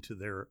on into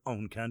their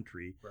own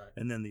country,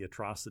 and then the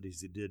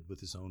atrocities he did with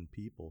his own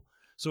people.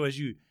 So as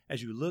you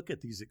look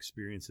at these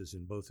experiences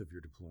in both of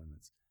your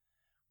deployments,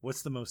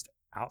 what's the most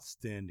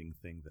outstanding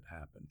thing that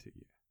happened to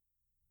you?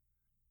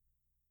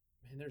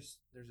 Man,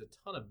 there's a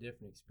ton of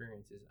different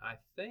experiences. I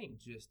think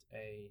just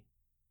a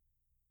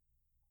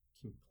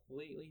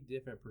completely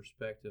different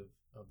perspective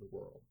of the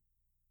world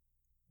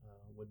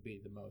would be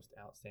the most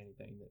outstanding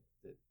thing that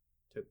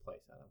took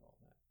place out of all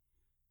that.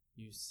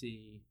 You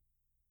see,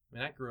 I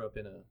mean, I grew up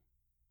in a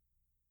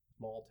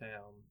small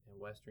town in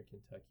western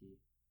Kentucky.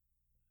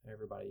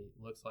 Everybody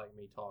looks like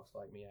me, talks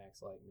like me,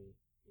 acts like me,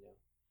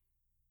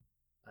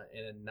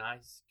 in a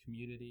nice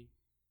community.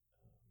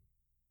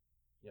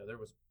 There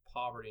was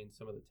poverty in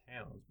some of the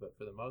towns, but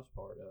for the most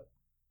part,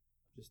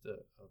 just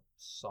a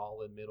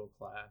solid middle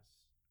class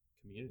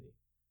community.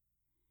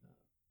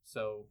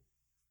 So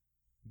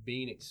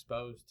being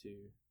exposed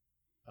to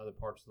other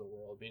parts of the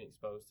world, being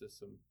exposed to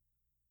some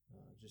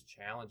just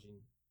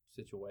challenging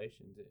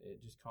situations,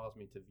 it just caused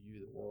me to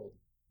view the world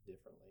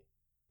differently,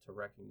 to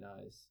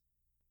recognize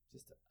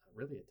just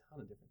really a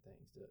ton of different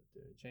things, to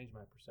change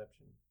my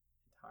perception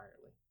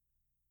entirely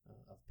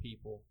of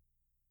people,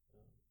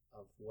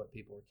 of what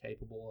people are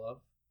capable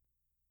of.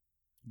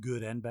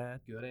 Good and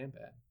bad? Good and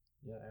bad.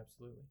 Yeah,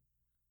 absolutely.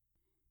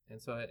 And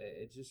so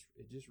it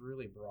just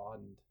really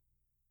broadened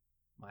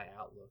my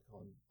outlook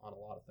on a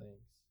lot of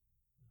things.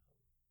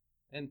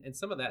 And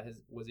some of that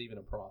was even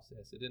a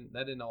process.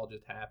 That didn't all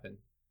just happen.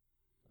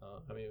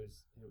 It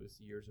was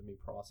years of me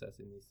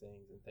processing these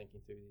things and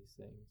thinking through these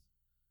things.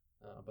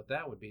 But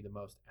that would be the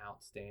most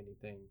outstanding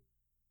thing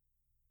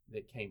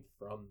that came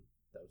from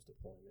those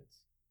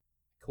deployments.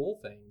 Cool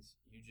things,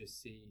 you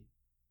just see.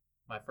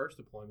 My first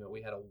deployment,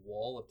 we had a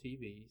wall of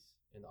TVs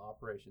in the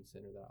operations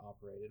center that I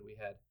operated. We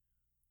had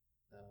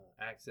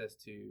access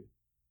to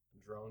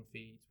drone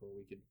feeds where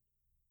we could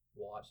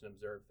watch and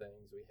observe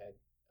things. We had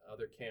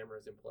other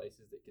cameras in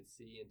places that could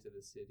see into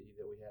the city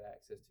that we had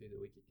access to, that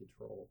we could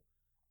control.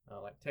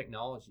 Like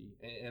technology,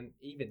 and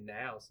even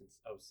now since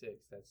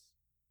 2006, that's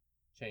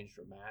changed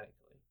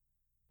dramatically.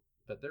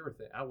 But there were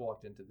I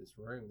walked into this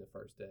room the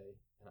first day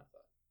and I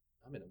thought,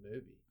 I'm in a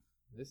movie.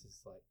 This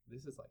is like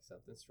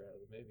something straight out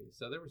of the movie.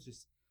 So there was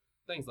just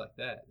things like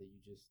that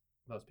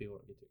most people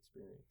don't get to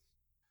experience.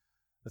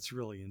 That's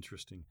really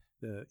interesting.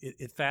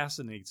 It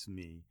fascinates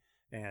me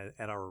at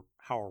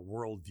how our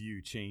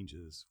worldview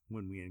changes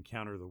when we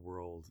encounter the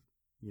world,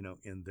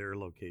 in their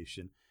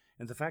location,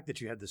 and the fact that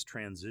you had this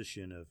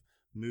transition of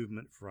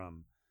movement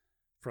from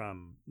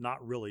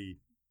not really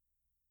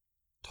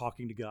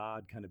talking to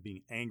God, kind of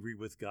being angry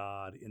with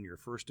God in your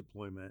first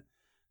deployment,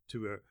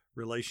 to a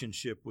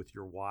relationship with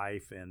your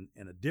wife and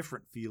a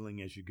different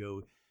feeling as you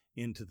go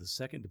into the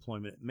second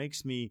deployment. It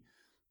makes me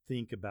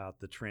think about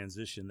the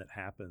transition that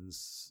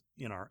happens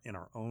in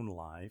our own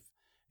life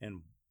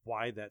and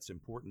why that's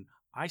important.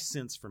 I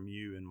sense from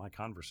you in my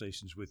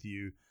conversations with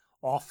you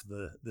off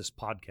this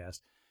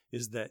podcast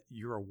is that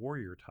you're a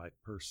warrior type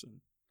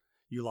person.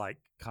 You like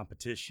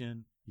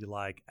competition, you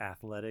like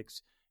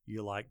athletics,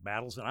 you like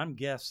battles, and I'm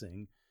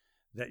guessing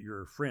that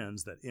your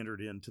friends that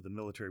entered into the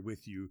military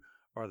with you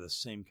are the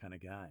same kind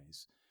of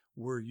guys.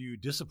 Were you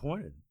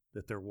disappointed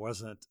that there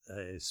wasn't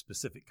a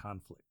specific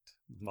conflict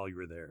while you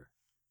were there?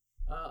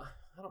 I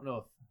don't know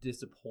if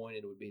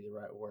disappointed would be the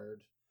right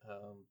word.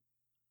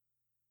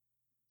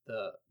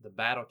 The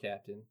battle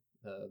captain,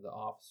 the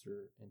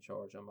officer in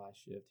charge on my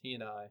shift, he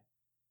and I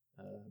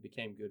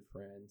became good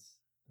friends.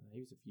 He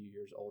was a few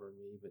years older than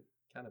me, but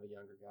kind of a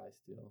younger guy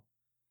still.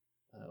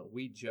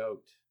 We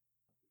joked.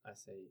 I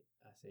say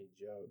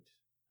joked.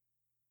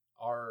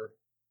 Our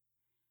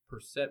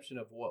perception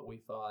of what we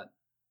thought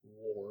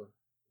war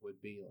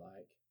would be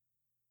like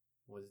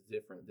was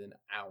different than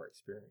our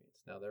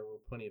experience. Now, there were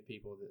plenty of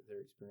people that their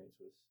experience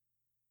was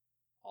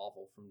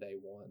awful from day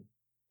one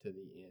to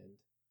the end,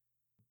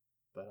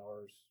 but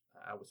ours,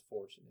 I was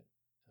fortunate.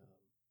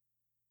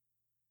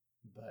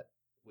 But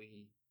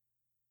you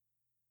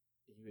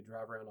would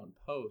drive around on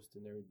post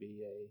and there would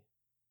be a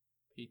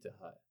Pizza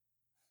Hut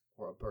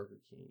or a Burger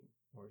King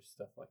or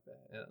stuff like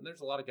that. And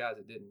there's a lot of guys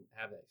that didn't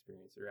have that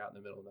experience. They're out in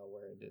the middle of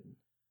nowhere and didn't.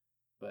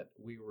 But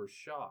we were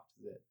shocked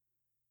that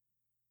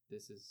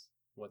this is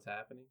what's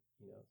happening.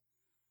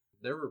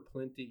 There were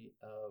plenty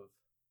of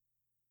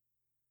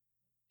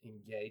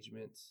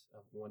engagements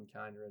of one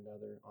kind or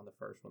another on the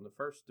first one. The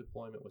first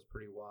deployment was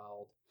pretty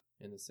wild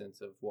in the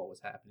sense of what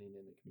was happening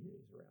in the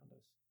communities around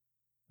us.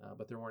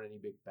 But there weren't any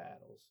big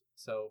battles.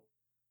 So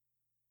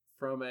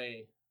from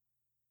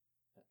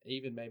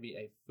even maybe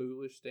a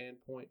foolish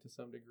standpoint to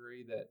some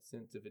degree, that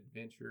sense of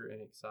adventure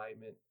and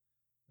excitement,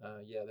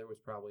 there was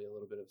probably a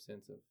little bit of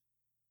sense of,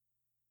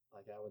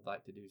 like, I would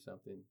like to do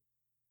something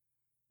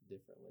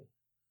differently.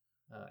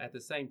 At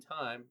the same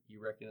time,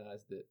 you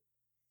recognize that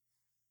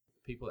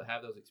people that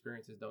have those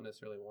experiences don't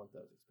necessarily want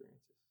those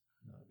experiences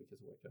because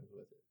of what comes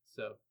with it.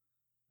 So,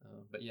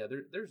 but yeah,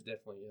 there's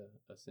definitely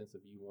a sense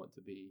of you want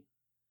to be.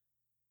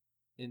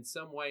 In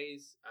some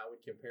ways, I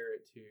would compare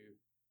it to,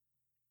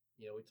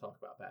 we talk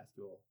about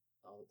basketball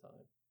all the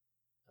time,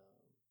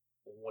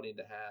 wanting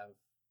to have,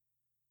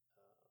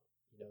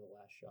 the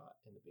last shot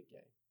in the big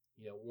game,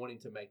 wanting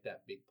to make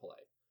that big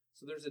play.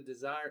 So there's a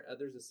desire,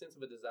 there's a sense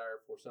of a desire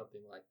for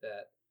something like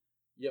that,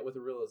 yet with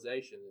a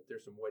realization that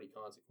there's some weighty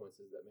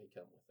consequences that may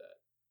come with that.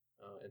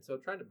 And so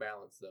trying to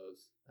balance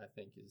those, I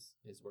think, is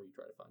where you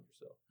try to find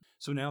yourself.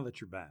 So now that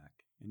you're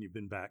back and you've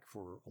been back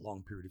for a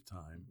long period of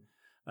time.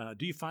 Mm-hmm.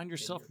 Do you find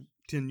yourself 10 years?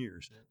 10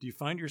 years? Yeah. Do you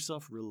find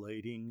yourself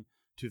relating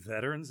to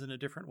veterans in a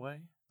different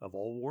way of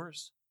all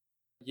wars?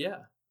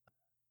 Yeah.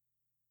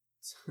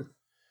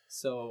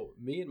 So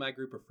me and my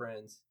group of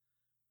friends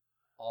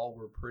all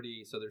were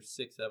pretty, so there's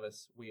 6 of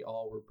us. We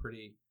all were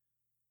pretty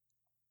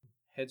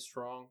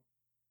headstrong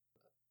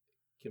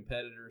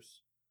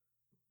competitors,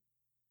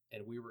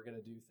 and we were going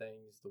to do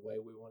things the way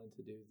we wanted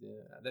to do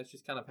them. That's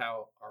just kind of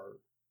how our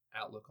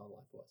outlook on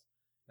life was.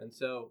 And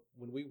so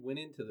when we went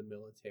into the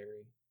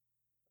military,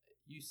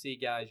 you see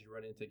guys, you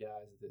run into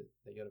guys that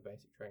they go to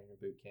basic training or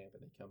boot camp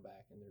and they come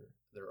back and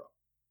they're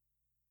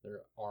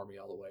Army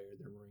all the way or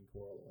they're Marine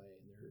Corps all the way,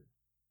 and they're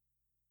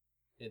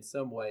in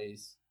some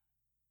ways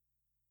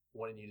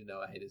wanting you to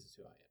know, hey, this is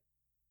who I am.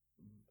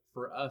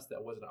 For us,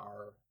 that wasn't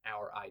our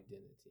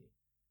identity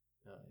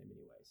in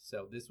many ways.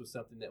 So this was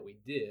something that we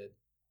did,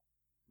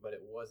 but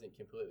it wasn't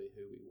completely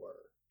who we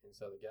were. And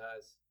so the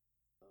guys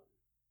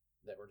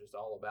that were just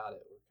all about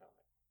it were kind of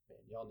like,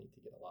 man, y'all need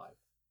to get a life.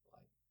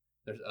 Like,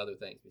 there's other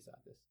things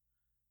beside this.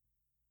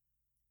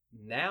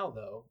 Now,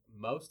 though,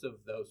 most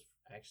of those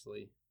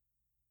actually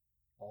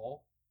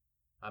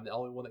I'm the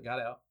only one that got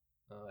out.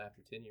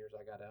 After 10 years,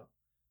 I got out.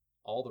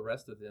 All the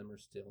rest of them are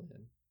still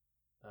in.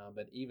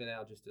 But even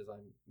now, just as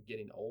I'm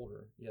getting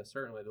older, yeah,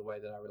 certainly the way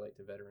that I relate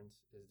to veterans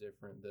is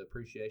different. The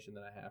appreciation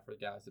that I have for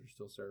the guys that are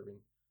still serving,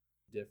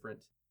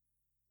 different.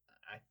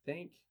 I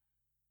think,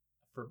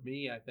 for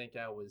me, I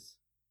was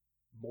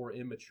more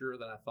immature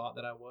than I thought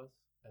that I was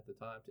at the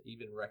time to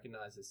even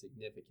recognize the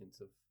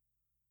significance of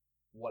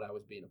what I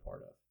was being a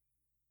part of.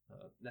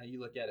 Now you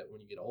look at it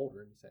when you get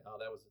older and you say, oh,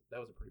 that was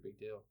a pretty big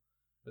deal.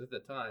 But at the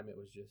time, it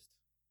was just,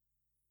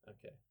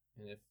 okay.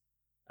 And if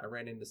I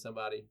ran into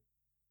somebody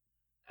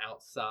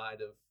outside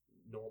of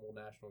normal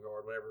National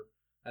Guard, whatever,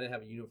 I didn't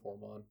have a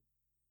uniform on,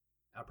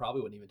 I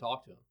probably wouldn't even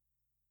talk to them.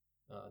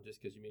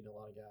 Just because you meet a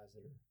lot of guys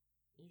that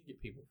you get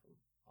people from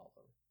all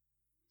over.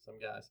 Some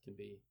guys can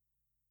be,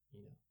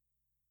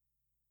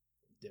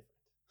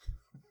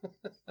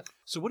 different.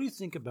 So what do you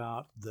think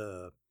about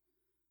the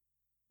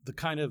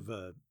kind of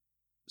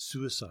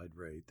suicide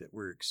rate that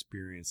we're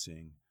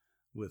experiencing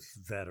with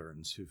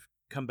veterans who've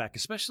come back,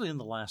 especially in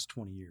the last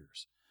 20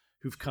 years,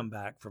 who've come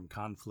back from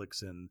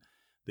conflicts and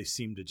they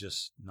seem to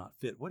just not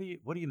fit? What do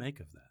you make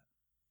of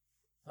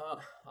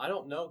that? I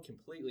don't know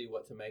completely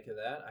what to make of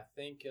that. I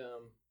think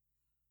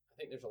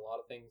there's a lot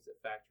of things that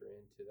factor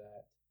into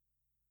that.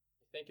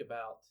 Think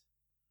about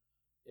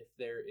if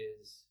there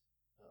is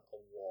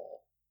a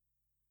wall,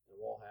 and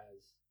the wall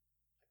has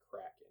a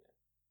crack in it.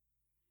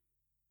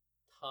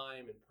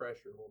 Time and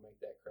pressure will make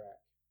that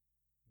crack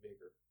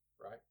bigger,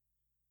 right?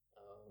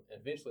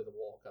 And eventually the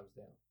wall comes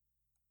down.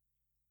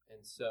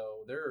 And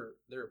so there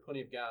are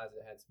plenty of guys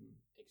that had some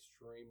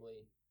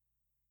extremely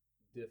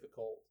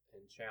difficult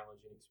and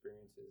challenging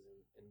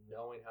experiences, and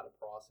knowing how to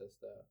process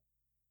that,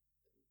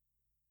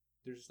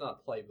 there's just not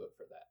a playbook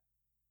for that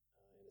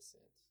in a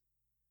sense.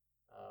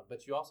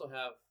 But you also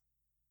have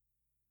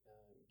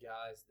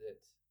guys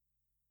that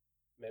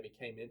maybe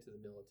came into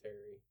the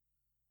military,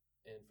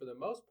 and for the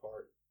most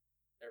part,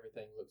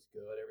 everything looks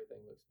good,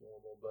 everything looks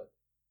normal, but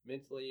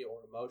mentally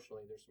or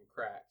emotionally, there's some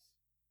cracks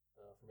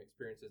from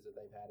experiences that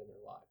they've had in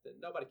their life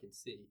that nobody can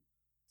see.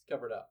 It's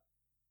covered up.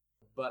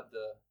 But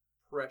the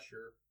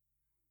pressure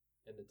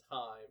and the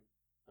time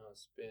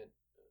spent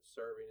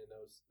serving in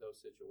those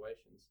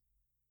situations,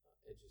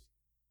 it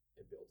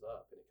builds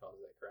up and it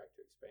causes that crack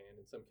to expand,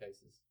 in some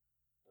cases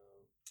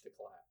to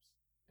collapse.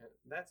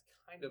 And that's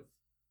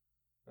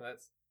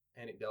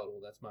anecdotal.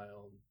 That's my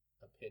own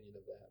opinion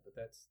of that, but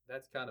that's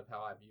kind of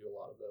how I view a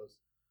lot of those.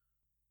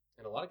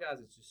 And a lot of guys,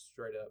 it's just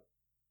straight up,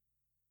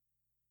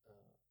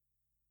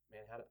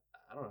 man,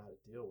 I don't know how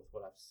to deal with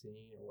what I've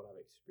seen or what I've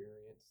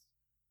experienced,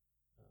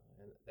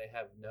 and they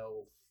have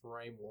no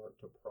framework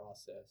to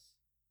process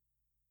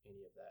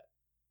any of that,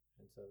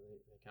 and so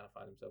they kind of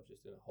find themselves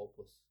just in a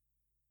hopeless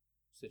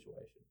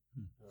situation,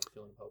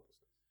 feeling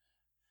hopelessness.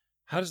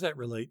 How does that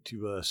relate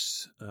to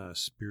us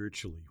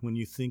spiritually? When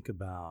you think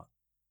about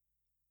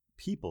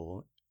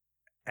people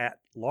at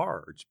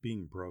large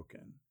being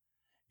broken,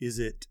 is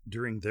it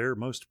during their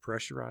most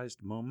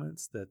pressurized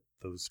moments that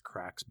those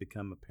cracks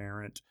become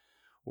apparent,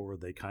 or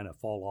they kind of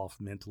fall off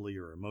mentally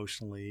or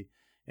emotionally,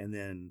 and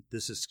then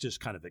this is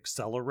just kind of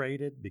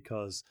accelerated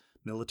because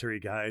military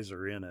guys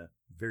are in a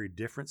very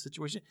different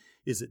situation?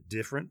 Is it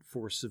different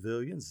for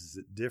civilians? Is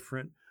it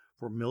different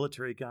for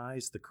military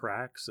guys, the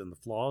cracks and the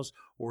flaws,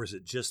 or is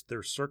it just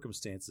their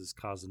circumstances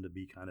cause them to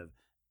be kind of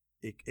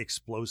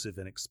explosive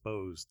and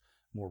exposed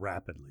more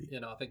rapidly?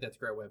 I think that's a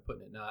great way of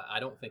putting it. No, I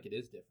don't think it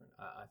is different.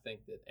 I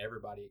think that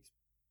everybody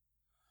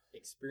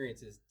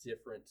experiences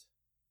different,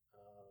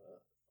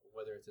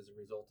 whether it's as a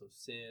result of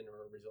sin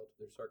or a result of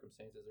their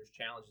circumstances. There's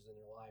challenges in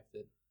their life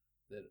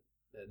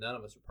that none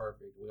of us are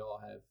perfect. We all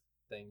have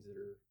things that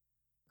are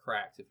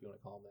cracks, if you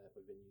want to call them that.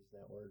 We've been using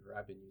that word, or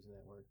I've been using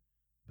that word.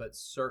 But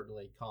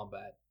certainly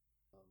combat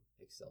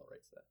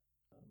accelerates that.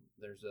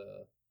 There's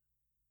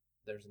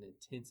an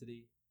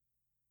intensity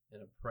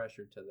and a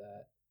pressure to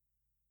that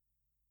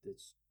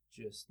that's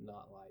just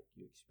not like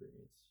you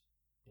experience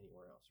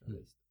anywhere else, or at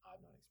least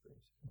I've not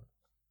experienced anywhere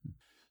else.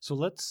 So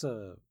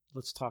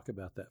let's talk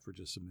about that for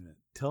just a minute.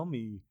 Tell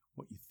me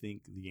what you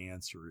think the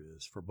answer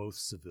is for both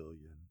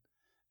civilian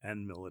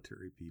and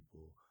military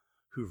people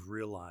who've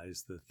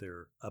realized that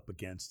they're up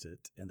against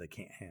it and they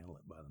can't handle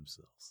it by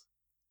themselves.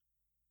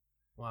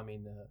 Well, I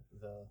mean,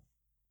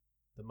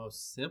 the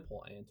most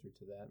simple answer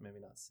to that, maybe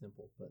not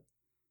simple, but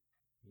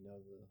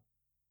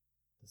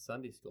the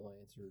Sunday school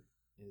answer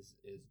is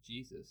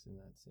Jesus in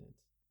that sense.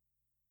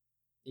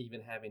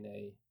 Even having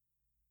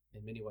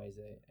in many ways,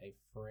 a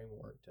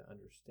framework to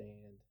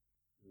understand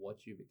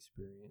what you've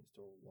experienced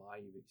or why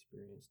you've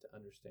experienced, to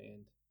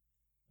understand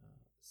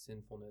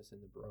sinfulness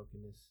and the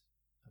brokenness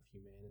of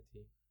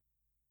humanity.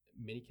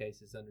 In many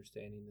cases,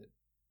 understanding that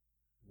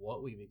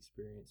what we've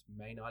experienced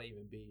may not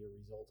even be a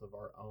result of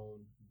our own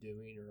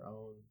doing or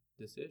own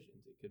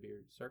decisions. It could be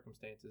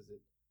circumstances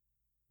that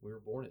we were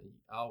born in.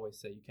 I always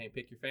say you can't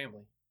pick your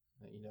family.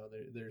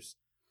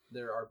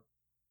 There are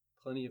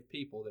plenty of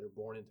people that are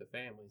born into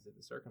families that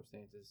the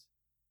circumstances,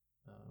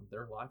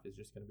 their life is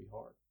just going to be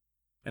hard.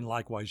 And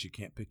likewise, you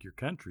can't pick your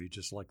country,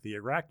 just like the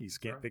Iraqis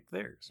can't pick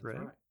theirs, right?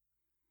 That's right.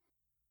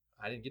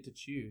 I didn't get to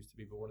choose to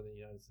be born in the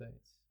United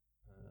States,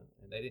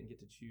 and they didn't get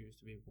to choose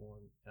to be born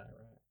in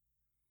Iraq.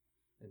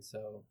 And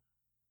so,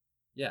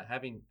 yeah,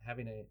 having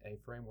a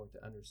framework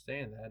to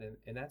understand that,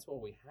 and that's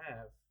what we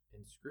have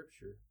in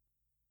Scripture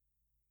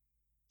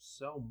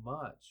so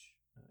much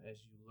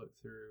as you look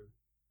through,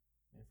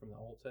 and from the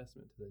Old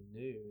Testament to the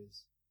New,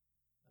 is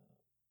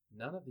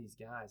none of these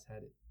guys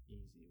had it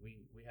easy.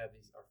 We have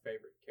our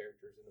favorite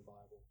characters in the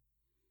Bible,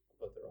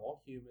 but they're all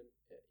human.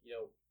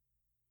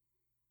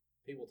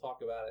 People talk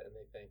about it and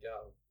they think,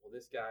 oh, well,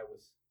 this guy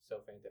was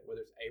so fantastic,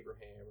 whether it's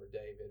Abraham or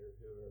David or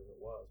whoever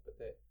it was, but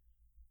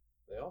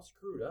they all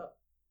screwed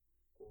up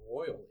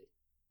royally.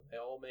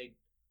 They all made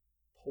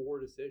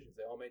poor decisions.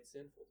 They all made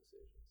sinful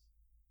decisions.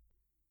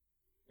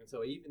 And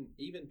so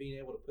even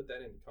being able to put that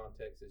into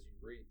context as you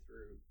read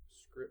through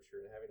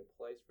Scripture and having a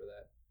place for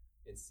that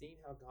and seeing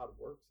how God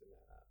works in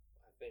that,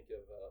 I think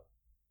of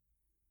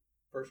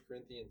 1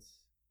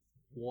 Corinthians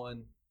 1,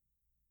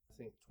 I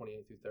think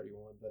 28 through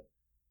 31, but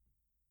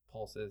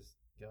Paul says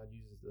God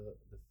uses the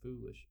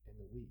foolish and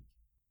the weak.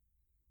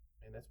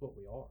 And that's what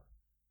we are,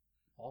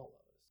 all of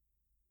us.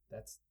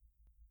 That's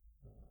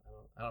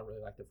I don't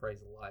really like the phrase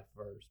life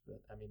verse, but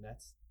I mean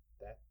that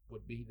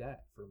would be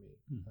that for me.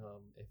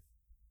 If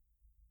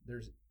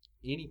there's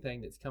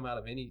anything that's come out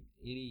of any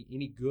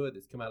good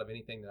that's come out of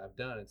anything that I've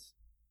done, it's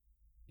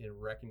in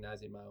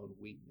recognizing my own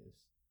weakness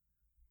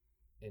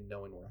and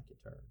knowing where I can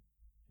turn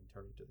and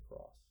turning to the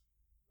cross.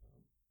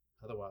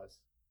 Otherwise,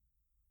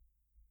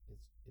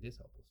 it is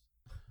hopeless.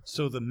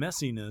 So the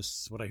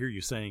messiness, what I hear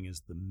you saying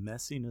is the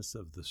messiness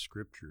of the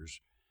Scriptures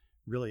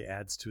really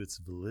adds to its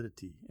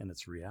validity and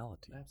its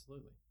reality.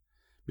 Absolutely.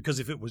 Because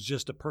if it was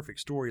just a perfect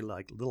story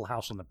like Little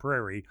House on the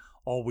Prairie,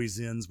 always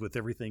ends with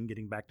everything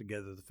getting back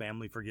together, the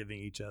family forgiving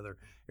each other,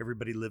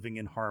 everybody living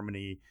in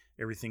harmony,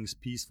 everything's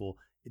peaceful,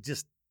 it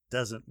just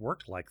doesn't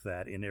work like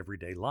that in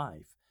everyday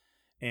life.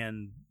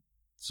 And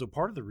so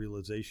part of the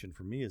realization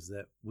for me is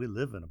that we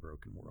live in a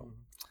broken world.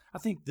 Mm-hmm. I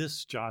think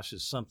this, Josh,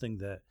 is something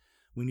that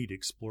we need to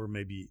explore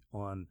maybe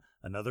on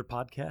another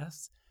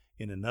podcast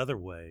in another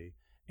way.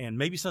 And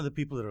maybe some of the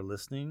people that are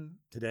listening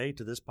today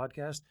to this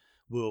podcast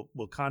will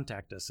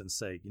contact us and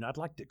say, I'd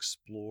like to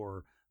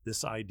explore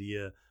this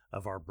idea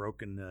of our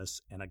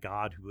brokenness and a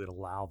God who would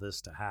allow this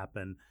to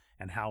happen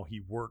and how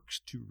he works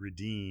to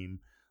redeem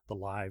the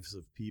lives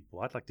of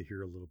people. I'd like to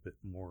hear a little bit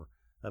more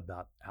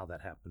about how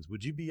that happens.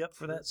 Would you be up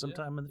for that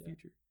sometime in the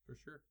future? For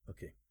sure.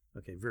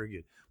 Okay, very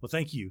good. Well,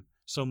 thank you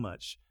so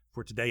much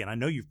for today. And I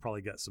know you've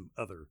probably got some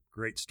other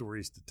great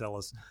stories to tell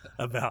us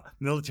about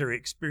military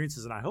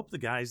experiences. And I hope the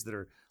guys that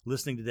are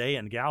listening today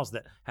and gals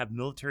that have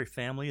military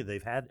family,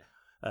 they've had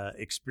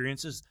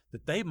experiences,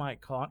 that they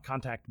might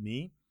contact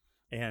me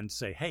and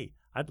say, hey,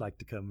 I'd like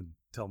to come and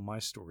tell my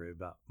story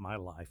about my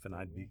life. And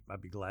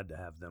I'd be glad to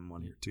have them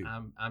on here too.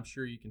 I'm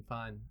sure you can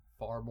find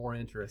far more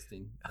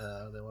interesting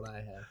than what I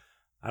have.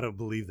 I don't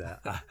believe that.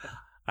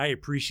 I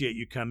appreciate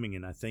you coming,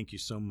 and I thank you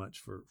so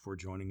much for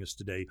joining us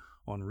today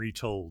on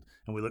Retold.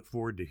 And we look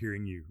forward to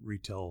hearing you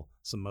retell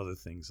some other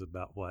things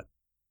about what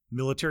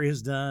military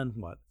has done,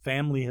 what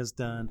family has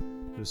done,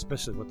 and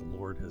especially what the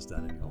Lord has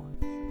done in your life.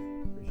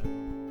 Appreciate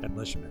it. God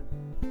bless you, man.